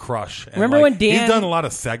and crush. And Remember when Dan... He's done a lot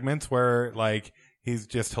of segments where like he's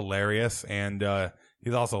just hilarious, and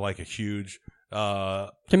he's also like a huge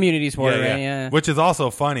community sport, right? Yeah. Which is also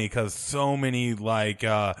funny because so many like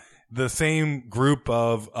the same group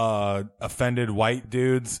of offended white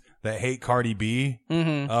dudes that hate Cardi B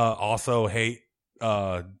also hate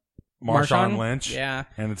Marshawn Lynch. Yeah.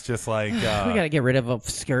 And it's just like... we got to get rid of a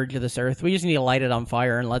scourge of this earth. We just need to light it on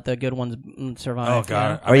fire and let the good ones survive. Oh,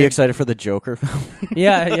 God. Are you excited for the Joker film?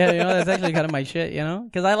 Yeah, that's actually kind of my shit,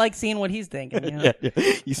 Because I like seeing what he's thinking, Yeah.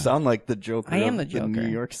 You sound like the Joker. I am the Joker. New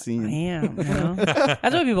York scene. I am,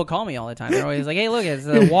 That's what people call me all the time. They're always like, hey, look, it's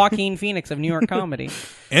the Joaquin Phoenix of New York comedy.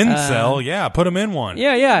 Incel, put him in one.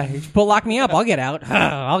 Yeah. Lock me up. I'll get out.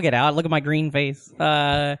 I'll get out. Look at my green face.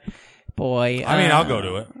 Boy. I mean, I'll go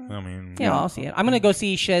to it. I'll see it. I'm going to go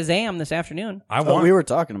see Shazam this afternoon. We were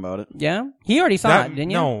talking about it. Yeah? He already saw it,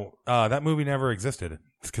 didn't you? No, that movie never existed.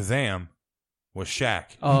 It's Kazam with Shaq.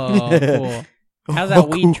 Oh, cool. How's that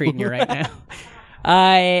weed treating you right now?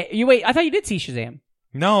 I thought you did see Shazam.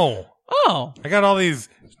 No. Oh. I got all these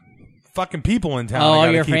fucking people in town Oh, I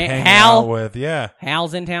gotta your keep friend hanging Hal? out with. Yeah.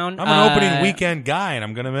 Hal's in town. I'm an opening weekend guy, and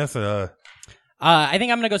I'm going to miss a... I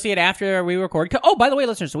think I'm going to go see it after we record. Oh, by the way,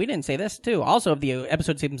 listeners, so we didn't say this, too. Also, if the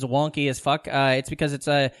episode seems wonky as fuck, it's because it's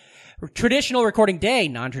a traditional recording day,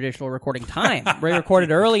 non-traditional recording time. We recorded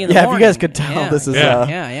early in the morning. Yeah, if you guys could tell, this is...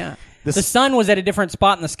 Yeah. The sun was at a different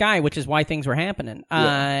spot in the sky, which is why things were happening.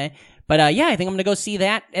 But I think I'm going to go see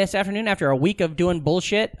that this afternoon after a week of doing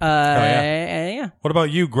bullshit. Yeah. What about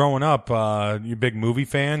you growing up? You a big movie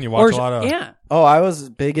fan? You watch a lot of... Yeah. Oh, I was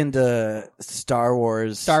big into Star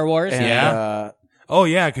Wars. Oh, And,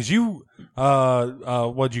 yeah, because you...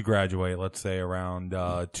 what'd you graduate? Let's say around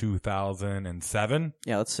 2007?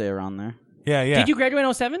 Yeah, let's say around there. Yeah. Did you graduate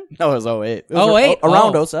in 07? No, it was 08. It was 08?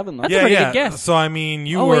 Around 07, though. That's a pretty good guess. So, I mean,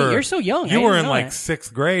 you were... wait, you're so young. You were in, like,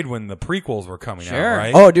 6th grade when the prequels were coming out,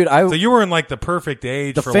 right? Oh, dude, So you were in, the perfect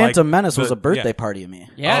age The for, Phantom Menace was a birthday party of me.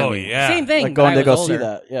 Yeah. Oh, yeah. Same thing. Like, going to go older. see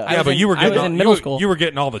that, yeah. Yeah, but you were getting... I was in middle school. You were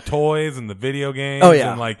getting all the toys and the video games. Oh,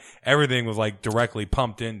 yeah. And, everything was, directly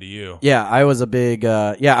pumped into you. Yeah, I was a big...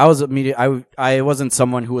 I was I wasn't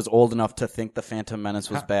someone who was old enough to think the Phantom Menace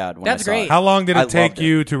was bad when That's I saw great. it. How long did I it take loved it.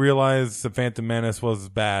 you to realize the Phantom Menace was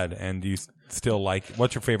bad, and do you still like it?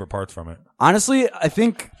 What's your favorite parts from it? Honestly, I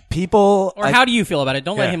think people... Or how do you feel about it?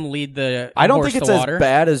 Don't let him lead the I don't horse think it's to water. as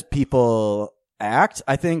bad as people act.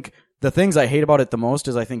 I think the things I hate about it the most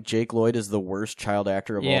is I think Jake Lloyd is the worst child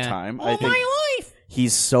actor of all time. I think my life!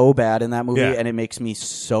 he's so bad in that movie, Yeah. and it makes me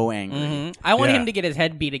so angry. Mm-hmm. I want Yeah. him to get his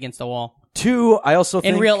head beat against the wall. Two, I also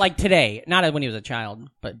think... In real, today. Not when he was a child,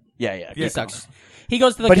 but Yeah. he sucks. He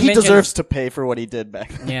goes to the But he conventions. deserves to pay for what he did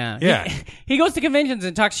back then. Yeah. Yeah. He goes to conventions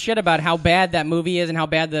and talks shit about how bad that movie is and how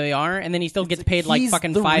bad they are, and then he still gets paid He's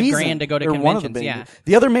fucking the $5,000 reason, to go to or one of the conventions. main-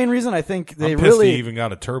 The other main reason I think they I'm pissed really... he even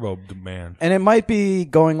got a turbo man. And it might be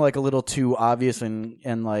going a little too obvious in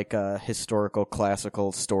historical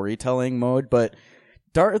classical storytelling mode, but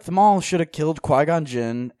Darth Maul should have killed Qui-Gon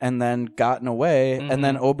Jinn and then gotten away, and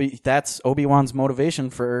then that's Obi-Wan's motivation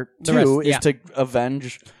for The rest, is to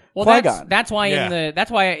avenge Well, Qui-Gon. that's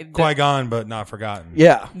why Qui-Gon, but not forgotten.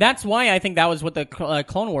 Yeah. That's why I think that was what the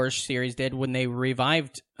Clone Wars series did when they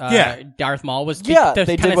revived Darth Maul was to they kind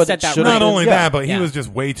did of what set it that should've right. Not only Yeah. that, but he Yeah. was just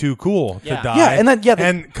way too cool to Yeah. die. Yeah, and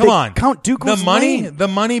then come on, Count Dooku's the money, lame. the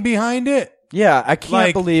money behind it. Yeah, I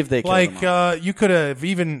can't believe they killed him off. you could have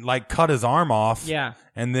even cut his arm off. Yeah.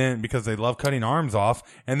 And then because they love cutting arms off,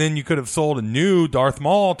 and then you could have sold a new Darth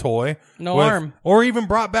Maul toy, arm, or even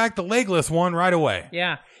brought back the legless one right away.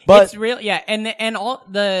 Yeah, but it's real. Yeah, and all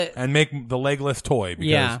the and make the legless toy.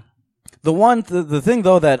 Because The thing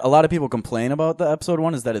though that a lot of people complain about the episode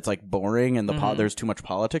 1 is that it's boring and there's too much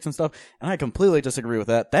politics and stuff, and I completely disagree with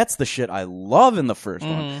that. That's the shit I love in the first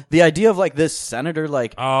one. The idea of this senator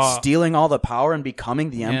stealing all the power and becoming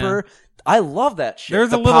the emperor. I love that shit. There's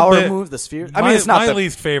the a little power bit, move, the sphere. I mean, it's not my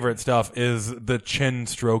least favorite stuff is the chin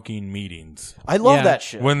stroking meetings. I love Yeah. that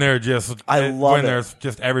shit. When they're just, I love when it. there's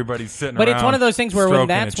just everybody sitting But around. it's one of those things where stroking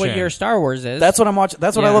that's a what chin. your Star Wars is. That's what I'm watching.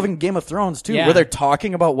 That's what I Yeah. love in Game of Thrones too, Yeah. where they're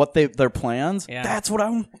talking about what their plans. Yeah. That's what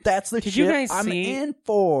I'm. That's the Did shit you guys I'm see in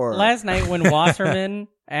for. Last night when Wasserman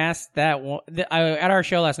asked that at our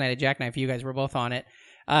show last night at Jackknife, you guys were both on it.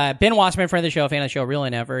 Ben Wasserman, friend of the show, fan of the show, really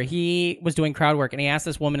never. He was doing crowd work and he asked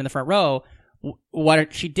this woman in the front row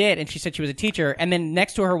what she did, and she said she was a teacher. And then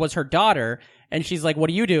next to her was her daughter, and she's like, "What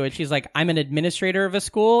do you do?" And she's like, "I'm an administrator of a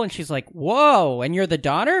school." And she's like, "Whoa! And you're the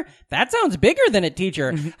daughter? That sounds bigger than a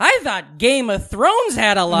teacher." I thought Game of Thrones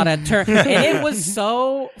had a lot of turn, and it was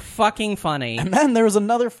so fucking funny. And then there was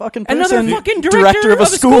another fucking person, Another fucking director of a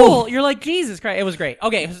school. You're like, Jesus Christ. It was great.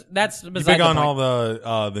 Okay, that's You beside big the on point.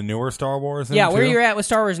 all the newer Star Wars? Yeah, where too? you're at with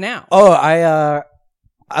Star Wars now? Oh, I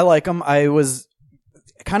like them. I was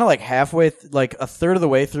kind of like halfway, like a third of the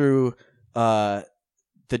way through the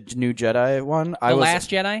new Jedi one. The Last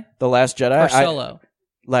Jedi? The Last Jedi. Or Solo?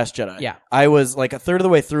 Last Jedi. Yeah. I was like a third of the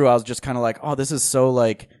way through. I was just kind of like, oh, this is so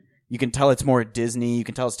like. You can tell it's more Disney. You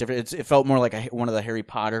can tell it's different. It felt more like one of the Harry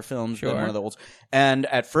Potter films than one of the old. And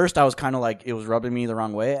at first, I was kind of like, it was rubbing me the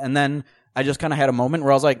wrong way. And then I just kind of had a moment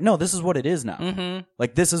where I was like, no, this is what it is now. Mm-hmm.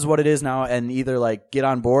 Like, this is what it is now. And either like get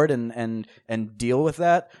on board and deal with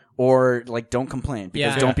that, or like don't complain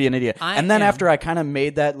because don't be an idiot. And then after I kind of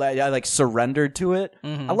made that, I like surrendered to it.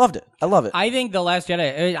 Mm-hmm. I loved it. I love it. I think The Last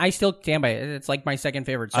Jedi, I still stand by it. It's like my second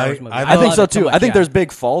favorite Star Wars movie. I think love so it too. much, I think yeah. there's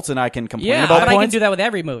big faults, and I can complain Yeah, about but points. I can do that with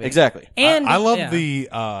every movie. Exactly. And I love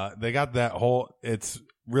yeah. they got that whole, it's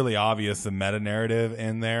really obvious, the meta narrative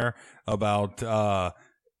in there about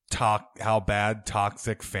how bad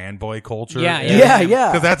toxic fanboy culture is. Yeah.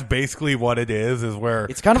 Because that's basically what it is where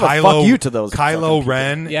it's kind of a fuck you to those Kylo fucking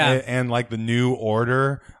Ren Yeah. and like the New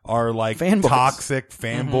Order are like Fanboys. toxic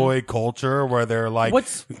fanboy culture where they're like,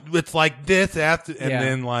 it's like this after, and Yeah.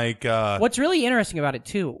 then like, What's really interesting about it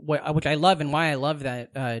too, which I love and why I love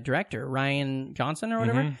that director, Ryan Johnson or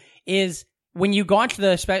whatever, is when you watch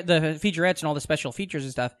the featurettes and all the special features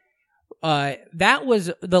and stuff, that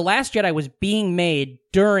was The Last Jedi was being made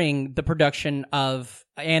during the production of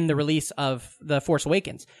and the release of The Force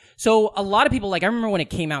Awakens. So a lot of people, like, I remember when it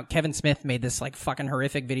came out, Kevin Smith made this like fucking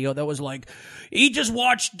horrific video that was like, he just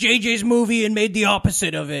watched JJ's movie and made the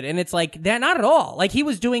opposite of it. And it's like, that not at all. Like, he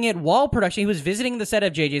was doing it while production. He was visiting the set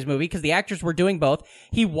of JJ's movie because the actors were doing both.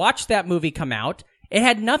 He watched that movie come out. It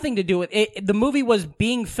had nothing to do with it. The movie was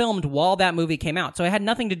being filmed while that movie came out. So it had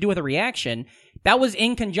nothing to do with a reaction. That was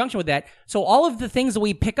in conjunction with that. So all of the things that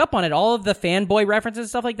we pick up on it, all of the fanboy references and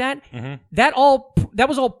stuff like that, that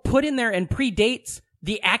was all put in there and predates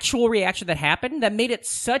the actual reaction that happened that made it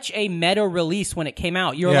such a meta release when it came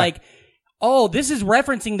out. You're like, oh, this is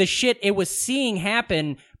referencing the shit it was seeing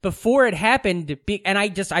happen before it happened. And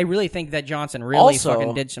I really think that Johnson really also,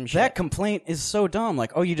 fucking did some shit. That complaint is so dumb.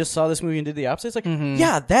 Like, oh, you just saw this movie and did the opposite? It's like,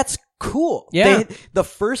 yeah, that's cool. Yeah. The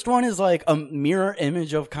first one is like a mirror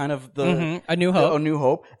image of kind of the A New Hope. A New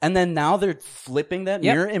Hope. And then now they're flipping that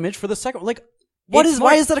mirror image for the second one. Like, It's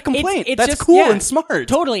why smart. is that a complaint? It's That's just- cool yeah, and smart.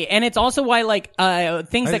 Totally. And it's also why, like,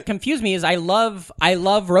 things that confuse me is I love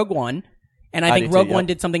Rogue One. And I think do too, Rogue yeah. One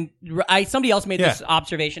did something. Somebody else made this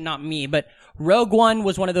observation, not me, but Rogue One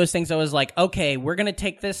was one of those things that was like, okay, we're gonna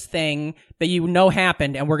take this thing that you know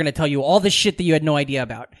happened, and we're gonna tell you all the shit that you had no idea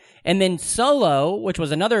about. And then Solo, which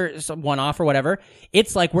was another one-off or whatever,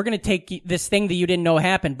 it's like, we're gonna take this thing that you didn't know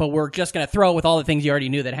happened, but we're just gonna throw it with all the things you already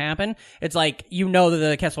knew that happened. It's like, you know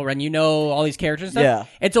the Kessel Run, you know all these characters and stuff. Yeah.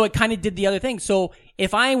 And so it kind of did the other thing. So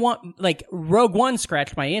if I want, like, Rogue One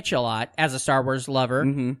scratched my itch a lot as a Star Wars lover.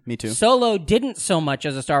 Me too. Solo didn't so much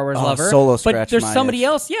as a Star Wars lover. Solo but scratched there's my somebody itch.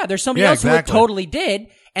 else. Yeah, there's somebody Yeah, else exactly. who totally did,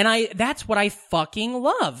 and that's what I fucking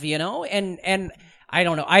love, you know. And I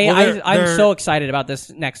don't know. I'm so excited about this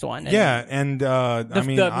next one. And yeah, and I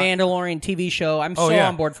mean, the Mandalorian TV show. I'm so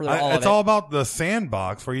on board for all of it. It's all about the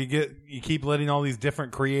sandbox where you keep letting all these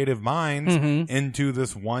different creative minds into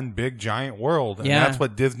this one big giant world, and that's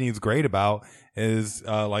what Disney's great about. Is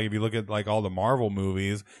like, if you look at like all the Marvel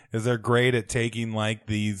movies, is they're great at taking like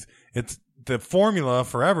these. It's the formula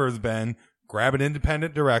forever has been grab an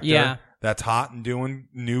independent director that's hot and doing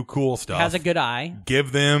new cool stuff, Has a good eye.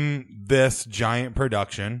 give them this giant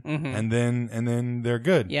production, and then they're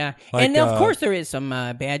good. Yeah, Like, and of course there is some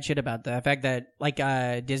bad shit about the fact that like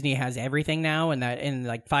Disney has everything now, and that in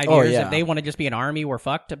like 5 years, yeah. if they want to just be an army, we're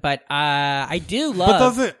fucked. But I do love. But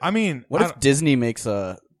does it? I mean, What if Disney makes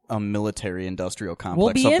a a military industrial complex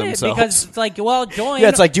We'll be of in themselves. it because it's like, well, join. Yeah,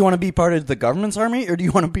 it's like, do you want to be part of the government's army or do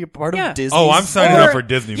you want to be a part Yeah. of Disney? Oh, I'm signing up for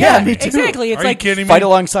Disney. Yeah, movie. me too. exactly. It's Are like you kidding me? Fight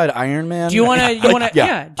alongside Iron Man. Do you want to? You want to?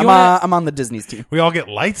 Yeah. Do you want I'm on the Disney's team. We all get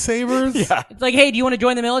lightsabers. Yeah. It's like, hey, do you want to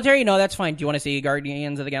join the military? No, that's fine. Do you want to see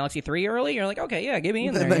Guardians of the Galaxy 3 early? You're like, okay, yeah, get me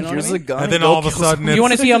in there. And then You know what here's I mean? a gun. And then go all of a kill sudden, You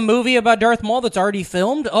want to see a movie about Darth Maul that's already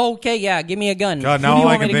filmed? Oh, okay, yeah, give me a gun. God, Who now do you all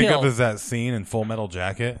I want me can to think kill? of is that scene in Full Metal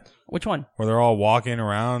Jacket Which one? where they're all walking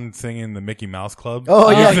around singing the Mickey Mouse Club. Oh,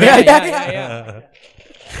 yeah.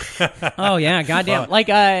 Oh yeah, goddamn. Like,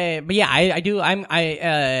 but yeah, I do.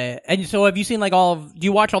 And so have you seen like do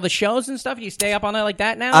you watch all the shows and stuff? Do you stay up on it like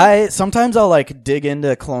that now? Sometimes I'll like dig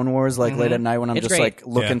into Clone Wars like late at night when I'm It's just great. like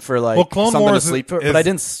looking Yeah. for like Well, Clone something Wars to sleep for. is- But I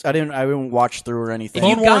didn't watch through or anything.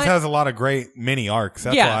 Clone you Wars got- has a lot of great mini arcs.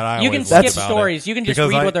 That's Yeah, what I you always can liked skip about stories. it. You can just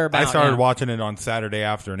Because read what they're I about, started yeah. watching it on Saturday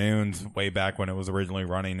afternoons way back when it was originally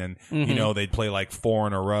running, and you know they'd play like 4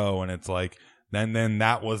 in a row, and it's like then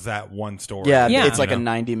that was that one story. Yeah, Yeah. it's like You a know?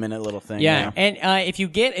 90-minute little thing. Yeah, and if you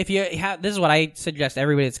have, this is what I suggest to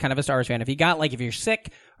everybody that's kind of a Star Wars fan. If you're sick,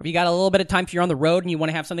 or if you got a little bit of time, if you're on the road and you want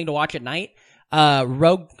to have something to watch at night,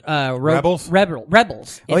 Rebels?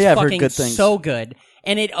 Rebels. Oh, It's yeah, I've heard fucking good things. so good,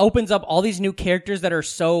 and it opens up all these new characters that are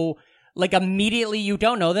so. Like immediately you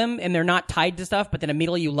don't know them and they're not tied to stuff, but then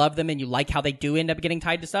immediately you love them and you like how they do end up getting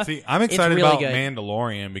tied to stuff. See, I'm It's excited really about good.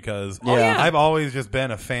 Mandalorian because yeah. I've always just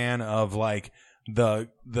been a fan of like the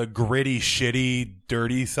gritty, shitty,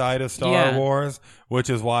 dirty side of Star Yeah. Wars, which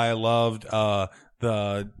is why I loved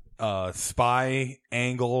the spy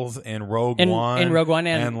angles in Rogue One,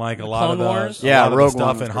 and like a lot Clone of the Wars. Yeah, lot of the Rogue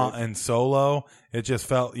stuff One in was great. in Solo. It just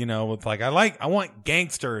felt, with like I want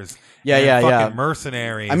gangsters, Yeah, and yeah, fucking yeah.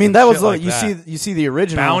 mercenaries. I mean, and that was shit like you that. see the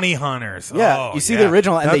original Bounty hunters. Yeah, Oh, you see yeah. the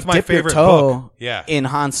original, and That's they my dip your favorite toe book. Yeah. in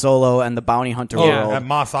Han Solo and the bounty hunter Yeah, world. at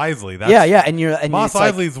Mos Eisley. That's, Yeah, and Mos it's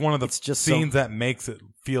like- Eisley is one of the it's just so- scenes that makes it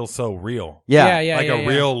feel so real. yeah, Like a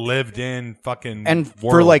real lived-in fucking And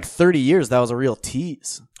world. for like 30 years, that was a real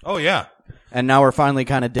tease. Oh yeah, And now we're finally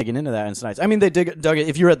kind of digging into that, and it's nice. I mean, they dug it.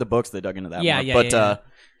 If you read the books, they dug into that. Yeah, more. yeah, But yeah.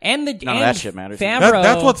 And the none of that shit matters. Favreau,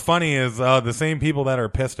 that's what's funny is the same people that are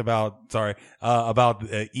pissed about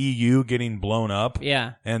the EU getting blown up,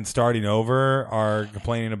 Yeah. and starting over are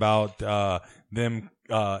complaining about them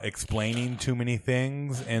explaining too many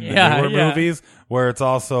things in the Yeah, newer yeah. movies, where it's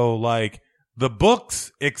also like the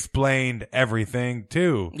books explained everything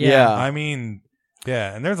too. Yeah. I mean.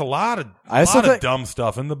 Yeah, and there's a lot of I also think- dumb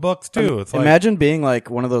stuff in the books too. It's like, Imagine being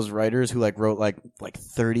like one of those writers who like wrote like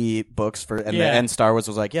 30 books and Yeah. and Star Wars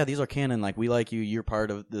was like, yeah, these are canon. Like we like you. You're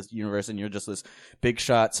part of this universe, and you're just this big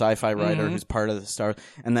shot sci-fi writer who's part of the Star.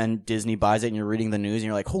 And then Disney buys it, and you're reading the news, and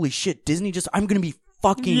you're like, holy shit, Disney I'm gonna be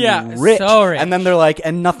fucking Yeah, rich. so rich. And then they're like,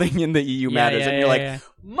 and nothing in the EU matters, yeah, and you're yeah, like,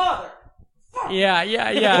 yeah,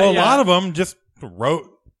 yeah. well, a lot of them just wrote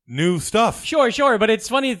new stuff. Sure, but it's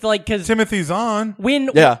funny, it's like, because Timothy Zahn. when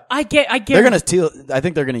Yeah. I get, they're gonna steal. I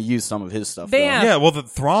think they're gonna use some of his stuff. They though. have- Yeah, well, the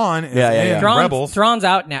Thrawn is Yeah, yeah, yeah. in Thrawn's, Rebels. Thrawn's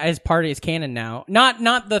out now as part of his canon now. Not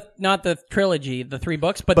the trilogy, the 3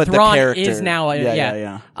 books, but But the Thrawn character. is now.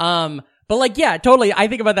 Yeah. But like, yeah, totally. I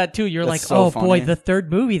think about that too. You're That's like, so oh boy, funny. the 3rd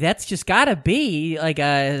movie. That's just gotta be like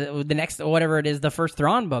the next, whatever it is, the first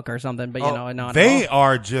Thrawn book or something. But not They at all.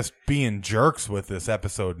 are just being jerks with this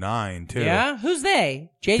episode 9 too. Yeah, who's they?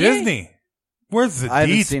 JJ? Disney. Where's the I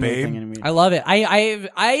haven't deets, seen anything babe? in me. I love it.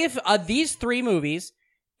 I've these 3 movies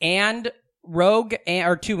and Rogue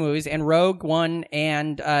or 2 movies and Rogue One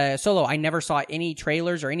and Solo. I never saw any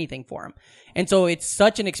trailers or anything for them, and so it's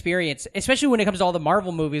such an experience, especially when it comes to all the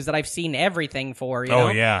Marvel movies that I've seen everything for. You know? Oh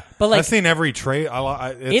yeah, But like, I've seen every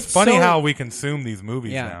trailer. It's It's funny so- how we consume these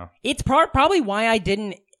movies yeah, now. it's probably why I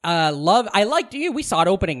didn't. I liked you. We saw it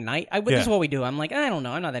opening night. This is Yeah. what we do. I'm like, I don't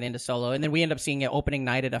know. I'm not that into Solo. And then we end up seeing it opening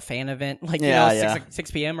night at a fan event, like, Yeah. 6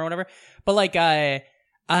 p.m. or whatever. But like,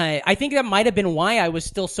 I think that might have been why I was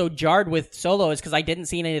still so jarred with Solo, is because I didn't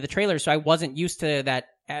see any of the trailers, so I wasn't used to that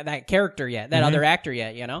character yet, that other actor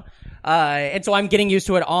yet, and so I'm getting used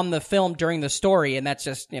to it on the film during the story, and that's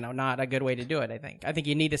just, not a good way to do it. I think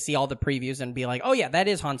you need to see all the previews and be like, oh yeah, that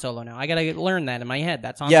is Han Solo now. I gotta learn that in my head.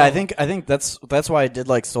 That's Han Yeah, Solo. I think that's why I did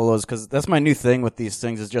like Solos, because that's my new thing with these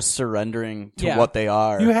things, is just surrendering to Yeah. what they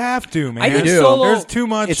are. You have to, man. I think do. Solo. There's too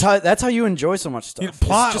much. That's how you enjoy so much stuff.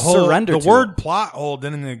 Plot It's just hole. surrender. The to word it. plot hole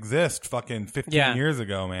didn't exist fucking 15 Yeah. years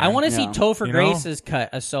ago, man. I want to see Yeah. Topher You know? Grace's cut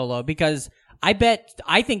a Solo, because I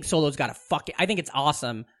think Solo's got I think it's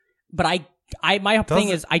awesome, but my thing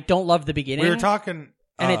it- is I don't love the beginning. We were talking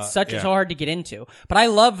And it's so hard to get into. But I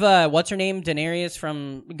love, what's her name? Daenerys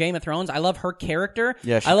from Game of Thrones. I love her character.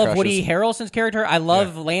 Yeah, she I love crushes. Woody Harrelson's character. I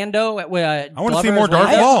love Lando. I want to see more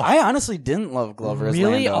Darth Maul. I honestly didn't love Glover as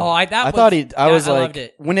Really? Lando. Oh, I loved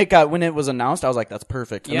it. when it was announced, I was like, that's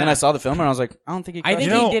perfect. And then I saw the film and I was like, I don't think he crushed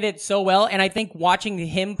he did it so well. And I think watching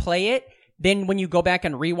him play it, then when you go back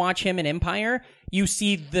and rewatch him in Empire, you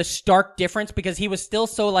see the stark difference because he was still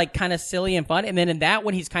so like kind of silly and fun. And then in that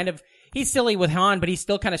one, he's silly with Han, but he's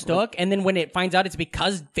still kind of stoic. And then when it finds out it's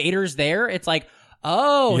because Vader's there, it's like,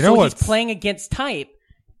 oh, so he's playing against type.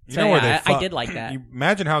 So I did like that.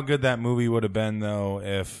 Imagine how good that movie would have been, though,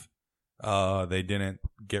 if they didn't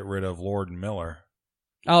get rid of Lord and Miller.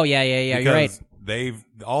 Oh, yeah. You're right.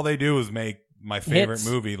 All they do is make my favorite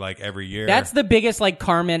movie like every year. That's the biggest like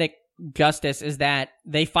karmic justice is that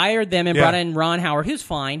they fired them and brought in Ron Howard, who's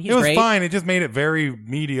fine. He's great. It was fine. It just made it very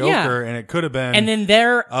mediocre, and it could have been. And then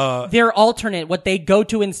their alternate, what they go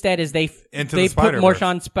to instead is they put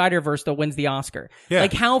Morshan Spider-Verse that wins the Oscar. Yeah.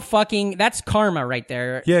 Like how fucking that's karma right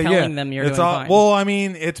there. Telling them you're doing fine. Well, I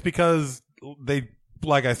mean, it's because they,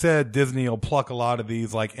 like I said, Disney will pluck a lot of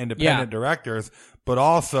these like independent directors. But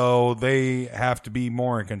also, they have to be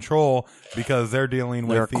more in control because they're dealing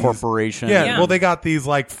with these corporation. Yeah, well, they got these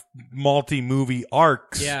like multi-movie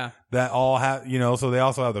arcs. Yeah. That all have, so they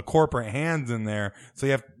also have the corporate hands in there.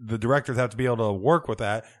 So the directors have to be able to work with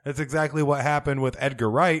that. That's exactly what happened with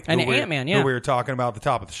Edgar Wright and Ant-Man. Who we were talking about at the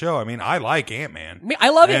top of the show. I mean, I like Ant-Man.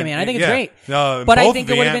 I love Ant-Man. I think it's great. But I think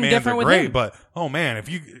it would have been different with him. But oh man,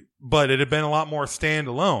 but it'd have been a lot more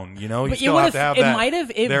standalone, you but still have to have that. It might have,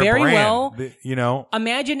 very brand, well,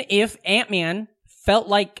 Imagine if Ant-Man felt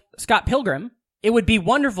like Scott Pilgrim. It would be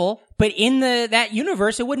wonderful, but in that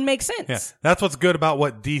universe, it wouldn't make sense. Yeah, that's what's good about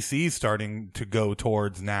what DC's starting to go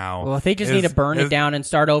towards now. Well, if they just need to burn it down and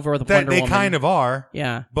start over with Wonder Woman. They kind of are.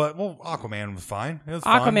 Yeah. But, Aquaman was fine.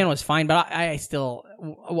 Aquaman was fine, but I still...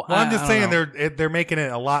 Well, I'm just saying they're making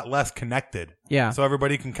it a lot less connected. Yeah. So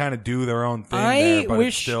everybody can kind of do their own thing there, but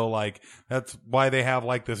it's still like... That's why they have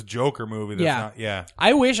like this Joker movie that's not... Yeah.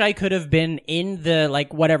 I wish I could have been in the,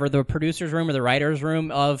 like, whatever, the producer's room or the writer's room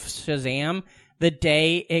of Shazam the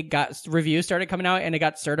day reviews started coming out and it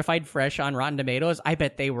got certified fresh on Rotten Tomatoes. I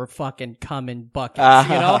bet they were fucking coming buckets,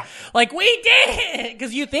 Like, we did it!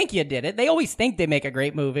 Because you think you did it. They always think they make a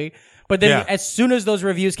great movie. But then as soon as those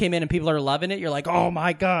reviews came in and people are loving it, you're like, oh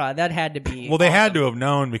my God, that had to be Well, they had to have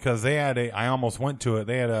known because they had I almost went to it.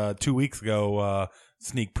 They had 2 weeks ago,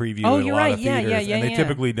 sneak preview at a lot of theaters, and they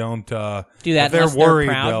typically don't do that. If they're worried,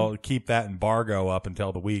 they'll keep that embargo up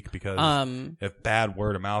until the week because if bad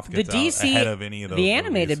word of mouth gets out ahead of any of those. The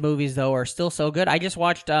animated movies though are still so good. I just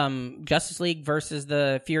watched Justice League versus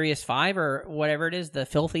the Furious Five or whatever it is, the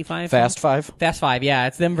Filthy Five. Fast Five. Yeah,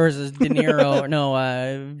 it's them versus De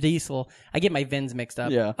Niro. Diesel. I get my Vins mixed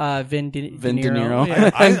up. Yeah, Vin De Niro.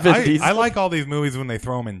 Yeah. I like all these movies when they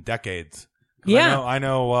throw them in decades. Yeah. I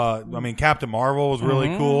know, I mean, Captain Marvel was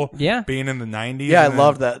really cool. Yeah. Being in the 90s. Yeah, I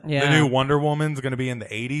love that. The new Wonder Woman's going to be in the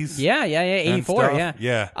 80s. Yeah. 84,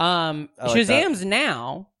 Yeah. Shazam's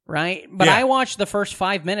now, right? But I watched the first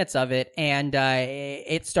 5 minutes of it, and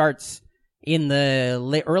it starts in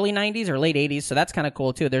the early 90s or late 80s, so that's kind of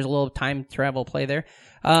cool, too. There's a little time travel play there.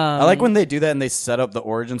 I like when they do that and they set up the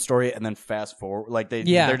origin story and then fast forward. Like,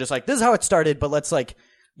 they're just like, this is how it started, but let's like...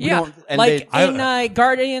 in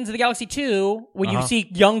Guardians of the Galaxy 2, when you see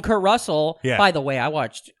young Kurt Russell. Yeah. By the way, I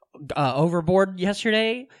watched Overboard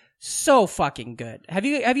yesterday. So fucking good. Have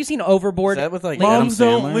you seen Overboard? Is that with like Moms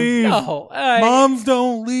Adam Don't Sandler? Leave? No. Moms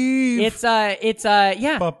Don't Leave. It's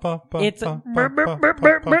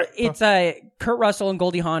Kurt Russell and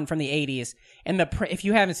Goldie Hawn from the 80s. And if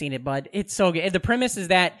you haven't seen it, bud, it's so good. The premise is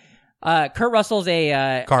that Kurt Russell's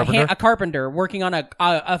a carpenter working on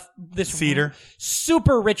this Cedar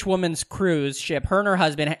super rich woman's cruise ship. Her and her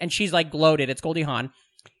husband, and she's like gloated. It's Goldie Hawn.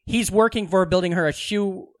 He's working for building her a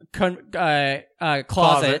shoe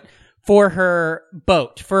closet for her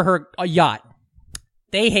boat, for her yacht.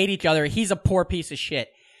 They hate each other. He's a poor piece of shit.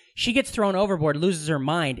 She gets thrown overboard, loses her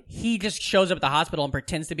mind. He just shows up at the hospital and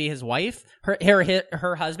pretends to be his wife,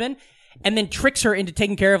 her husband, and then tricks her into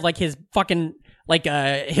taking care of like his fucking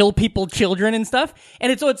hill people children and stuff.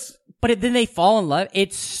 And then they fall in love.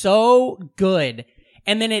 It's so good.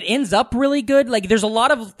 And then it ends up really good. Like, there's a lot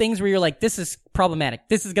of things where you're like, this is problematic.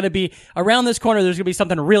 This is going to be around this corner. There's going to be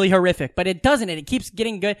something really horrific, but it doesn't. And it keeps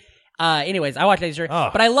getting good. Anyways, I watched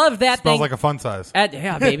that. But I love that smells thing. Like a fun size.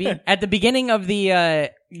 Yeah, baby. At the beginning of the,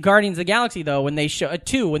 Guardians of the Galaxy though, when they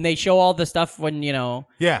show all the stuff when,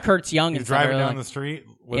 Kurt's young and driving down the street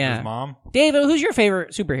with his mom. David, who's your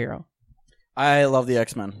favorite superhero? I love the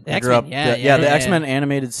X-Men. I grew X-Men, up. The X-Men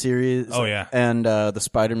animated series. Oh, yeah. And the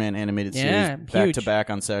Spider-Man animated series back huge. to back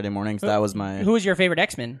on Saturday mornings. That was my. Who was your favorite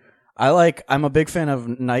X-Men? I'm a big fan of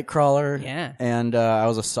Nightcrawler. Yeah. And I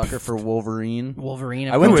was a sucker for Wolverine. Wolverine.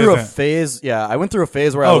 I went Who through a isn't? phase. Yeah, I went through a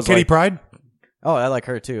phase where I was Kitty like, Pryde? oh, I like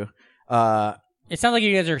her too. It sounds like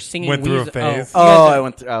you guys are singing. Went through a Weezer- phase. I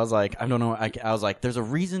went through. I was like, I don't know. I was like, there's a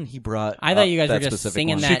reason he brought. I thought up you guys that were just specific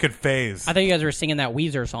singing one. that. She could phase. I thought you guys were singing that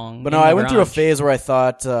Weezer song. But in no, the I went through a garage. phase where I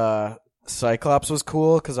thought Cyclops was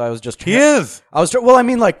cool because I was just. He is. Well, I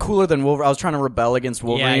mean, like cooler than Wolverine. I was trying to rebel against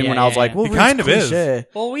Wolverine yeah, when I was yeah, like, yeah. Wolverine's kind of is. cliche.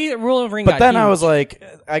 Well, Wolverine But got then I huge. was like,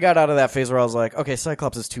 I got out of that phase where I was like, okay,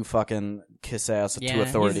 Cyclops is too fucking kiss ass Yeah, to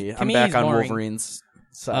authority. he's- to I'm me, back he's on boring. Wolverine's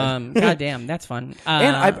side. goddamn, that's fun.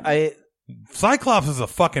 And I Cyclops is a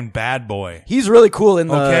fucking bad boy. he's really cool in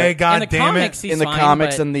the Okay, god in the damn comics, it. he's in the fine,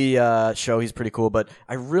 comics but and the show. He's pretty cool, but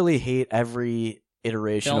I really hate every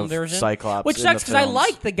iteration film of version? Cyclops, Which in sucks the because I films.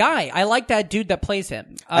 like the guy. I like that dude that plays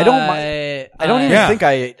him. I don't mind. I don't even Yeah. think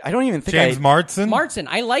I don't even think James Marsden? Martin.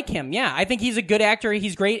 I like him. Yeah, I think he's a good actor.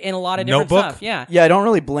 He's great in a lot of different Notebook? stuff. Yeah, Yeah, I don't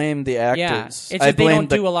really blame the actors. yeah. It's just I they blame don't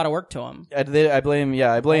do a lot of work to him. I blame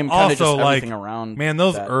kind of Also, just like, everything around. man,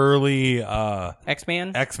 those that. early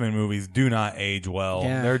X-Man. X-Men movies do not age well.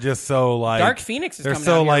 Yeah. They're just so like Dark Phoenix is they're coming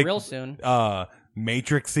so out here like real soon.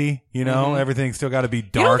 Matrixy, you know, everything's still got to be You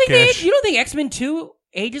don't darkish. think X-Men 2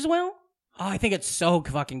 ages well? Oh, I think it's so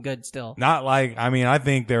fucking good still. Not like, I mean, I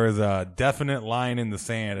think there is a definite line in the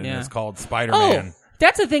sand, and Yeah. it's called Spider-Man. Oh,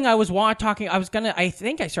 that's the thing I was talking. I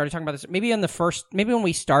think I started talking about this maybe when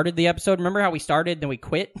we started the episode. Remember how we started, then we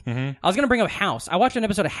quit? Mm-hmm. I was going to bring up House. I watched an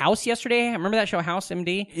episode of House yesterday. Remember that show, House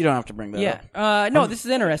MD? You don't have to bring that Yeah. up. No, this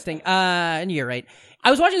is interesting. And you're right.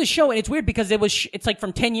 I was watching the show, and it's weird because it's like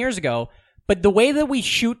from 10 years ago. But the way that we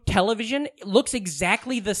shoot television looks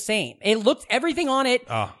exactly the same. Everything on it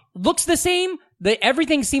looks the same.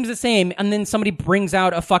 Everything seems the same. And then somebody brings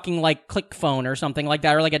out a fucking like click phone or something like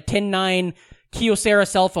that, or like a 10.9 Kyocera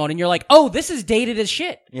cell phone. And you're like, oh, this is dated as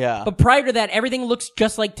shit. Yeah. But prior to that, everything looks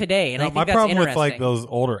just like today. And I think My that's problem with interesting. like those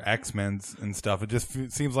older X-Men's and stuff, it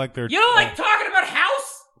just seems like they're You don't like talking about House?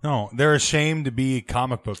 no, they're ashamed to be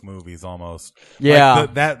comic book movies almost. Yeah.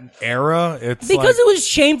 Like that era, it's Because like, it was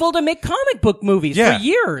shameful to make comic book movies Yeah. for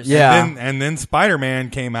years. Yeah. and then Spider-Man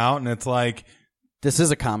came out, and it's like, This is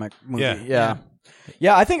a comic movie. Yeah.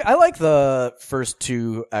 Yeah, I think I like the first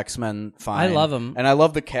two X-Men fine. I love 'em. And I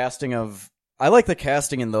love the casting I like the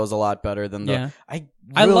casting in those a lot better than the Yeah. I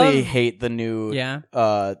I really love- hate the new Yeah.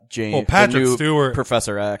 James Well, Patrick the new Stewart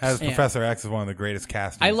Professor X. as Professor X is one of the greatest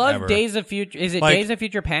castings I love ever. Days of Future. Is it Like- Days of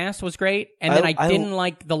Future Past was great, and then I didn't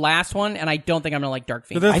like the last one, and I don't think I'm gonna like Dark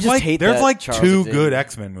Phoenix. There's I just like, hate there's that like Charles two Xavier. good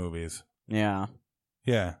X-Men movies. Yeah.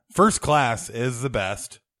 Yeah. First Class is the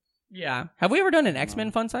best. Yeah. Have we ever done an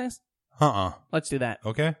X-Men fun size? Let's do that.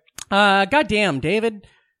 Okay. Goddamn, David,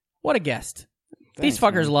 what a guest. These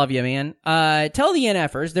fuckers love you, man. Tell the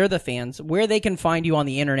NFers, they're the fans, where they can find you on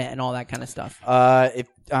the internet and all that kind of stuff. If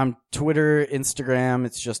on Twitter, Instagram,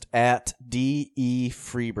 it's just at DE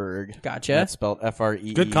Freeburg. Gotcha. That's spelled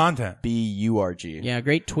FREE. Good content. BURG. Yeah,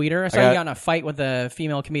 great tweeter. I saw you got in a fight with a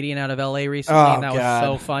female comedian out of LA recently, Oh, and that God.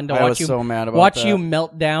 was so fun to I watch was you so mad about watch that. you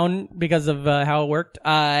melt down because of how it worked.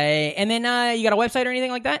 And then you got a website or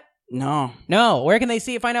anything like that? No, No. Where can they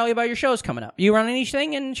find out about your shows coming up? You run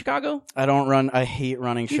anything in Chicago? I don't run. I hate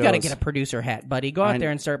running shows. You got to get a producer hat, buddy. Go out there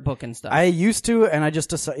and start booking stuff. I used to, and I just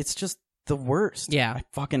decided it's just the worst. Yeah. I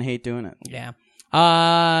fucking hate doing it. Yeah.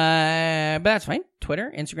 But that's fine.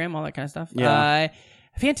 Twitter, Instagram, all that kind of stuff. Yeah.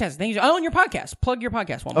 Fantastic. Thank you. Oh, and your podcast. Plug your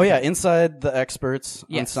podcast one Oh more yeah, time. Inside the Experts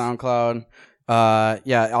Yes. on SoundCloud.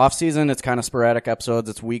 Off season it's kind of sporadic episodes.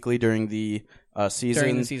 It's weekly during the season.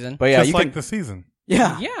 During the season. But yeah, Just you like can. the season.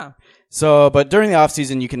 Yeah. Yeah. So, but during the off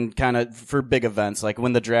season, you can kind of for big events like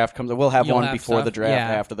when the draft comes. We'll have You'll one have before stuff. the draft,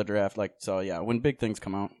 Yeah. after the draft. Like so, yeah. When big things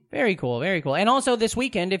come out. Very cool. Very cool. And also this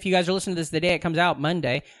weekend, if you guys are listening to this the day it comes out,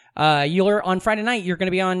 Monday, you're on Friday night, you're going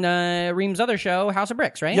to be on Reem's other show, House of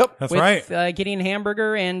Bricks, right? Yep. That's With, right. Gideon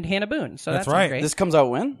Hamburger and Hannah Boone. So That's that's right. great. This comes out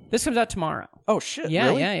when? This comes out tomorrow. Oh shit! Yeah,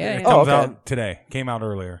 really? yeah. It Oh, comes okay. out today. Came out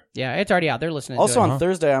earlier. Yeah, it's already out. They're listening Also to it. on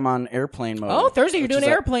Thursday, I'm on airplane mode. Oh, Thursday you're which doing is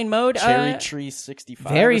at airplane mode. Cherry Tree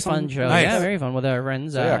 65. Very or fun something. show. Nice. Yeah, very fun with our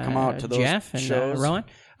friends. So, yeah, come out to those Jeff and shows. Rowan.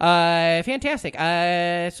 Fantastic.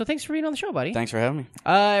 So thanks for being on the show, buddy. Thanks for having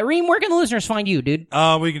me. Reem, where can the listeners find you, dude?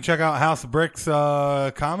 We can check out House of Bricks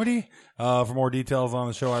comedy for more details on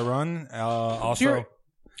the show I run. Also,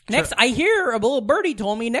 Next, I hear a little birdie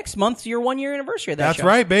told me next month's your 1 year anniversary of that That's show.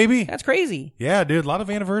 right, baby. That's crazy. Yeah, dude. A lot of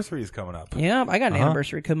anniversaries coming up. Yeah, I got an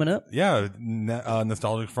anniversary coming up. Yeah.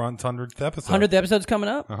 Nostalgic Front's 100th episode. 100th episode's coming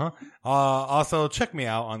up. Also, check me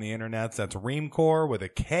out on the internet. That's Reamcore with a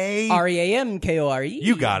K. REAMKORE.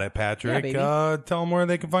 You got it, Patrick. Yeah, baby. Tell them where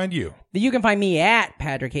they can find you. You can find me at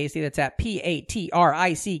Patrick Hasty. That's at PatrickHastie.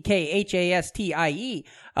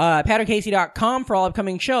 PatrickHasty.com for all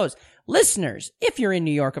upcoming shows. Listeners, if you're in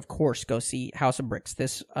New York, of course, go see House of Bricks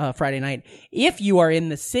this Friday night. If you are in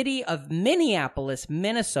the city of Minneapolis,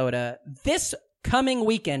 Minnesota, this coming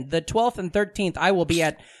weekend, the 12th and 13th, I will be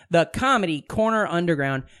at the Comedy Corner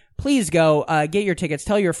Underground. Please go get your tickets.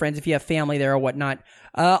 Tell your friends if you have family there or whatnot.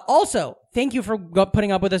 Also, thank you for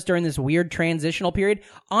putting up with us during this weird transitional period.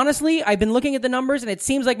 Honestly, I've been looking at the numbers, and it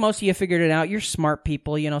seems like most of you figured it out. You're smart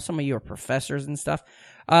people. You know, some of you are professors and stuff.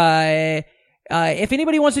 If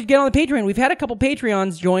anybody wants to get on the Patreon, we've had a couple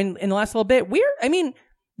Patreons join in the last little bit.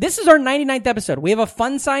 This is our 99th episode. We have a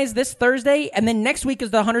fun size this Thursday, and then next week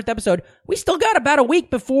is the 100th episode. We still got about a week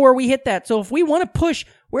before we hit that. So if we want to push,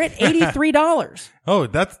 we're at $83. Oh,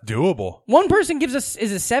 that's doable. One person gives us,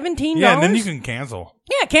 is it $17? Yeah, and then you can cancel.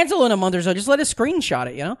 Yeah, cancel in a month or so. Just let us screenshot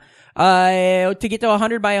it, you know? To get to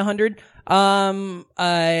 100 by 100.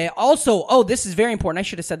 Also, this is very important. I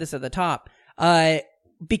should have said this at the top.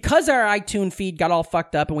 Because our iTunes feed got all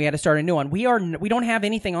fucked up and we had to start a new one, we don't have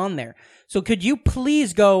anything on there. So could you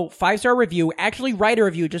please go 5-star review, actually write a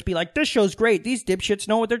review, just be like, this show's great, these dipshits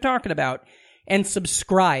know what they're talking about, and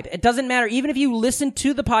subscribe. It doesn't matter, even if you listen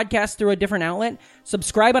to the podcast through a different outlet,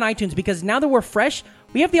 subscribe on iTunes, because now that we're fresh,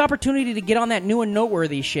 we have the opportunity to get on that new and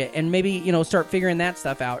noteworthy shit and maybe, start figuring that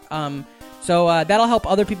stuff out. So that'll help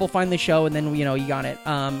other people find the show, and then, you got it.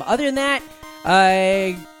 Other than that,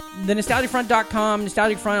 the nostalgicfront.com,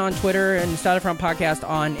 Nostalgic Front on Twitter, and Nostalgic Front Podcast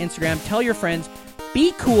on Instagram. Tell your friends.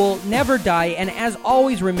 Be cool, never die, and as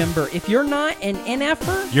always, remember, if you're not an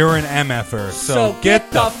NFer, you're an MFer. So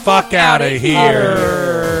get the fuck out of here.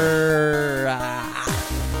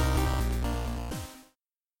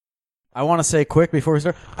 I want to say quick before we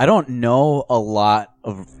start, I don't know a lot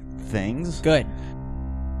of things. Good.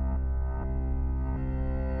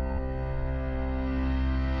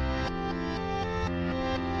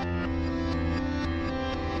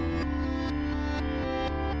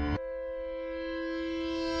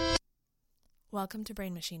 Welcome to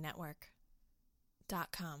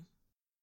BrainMachineNetwork.com.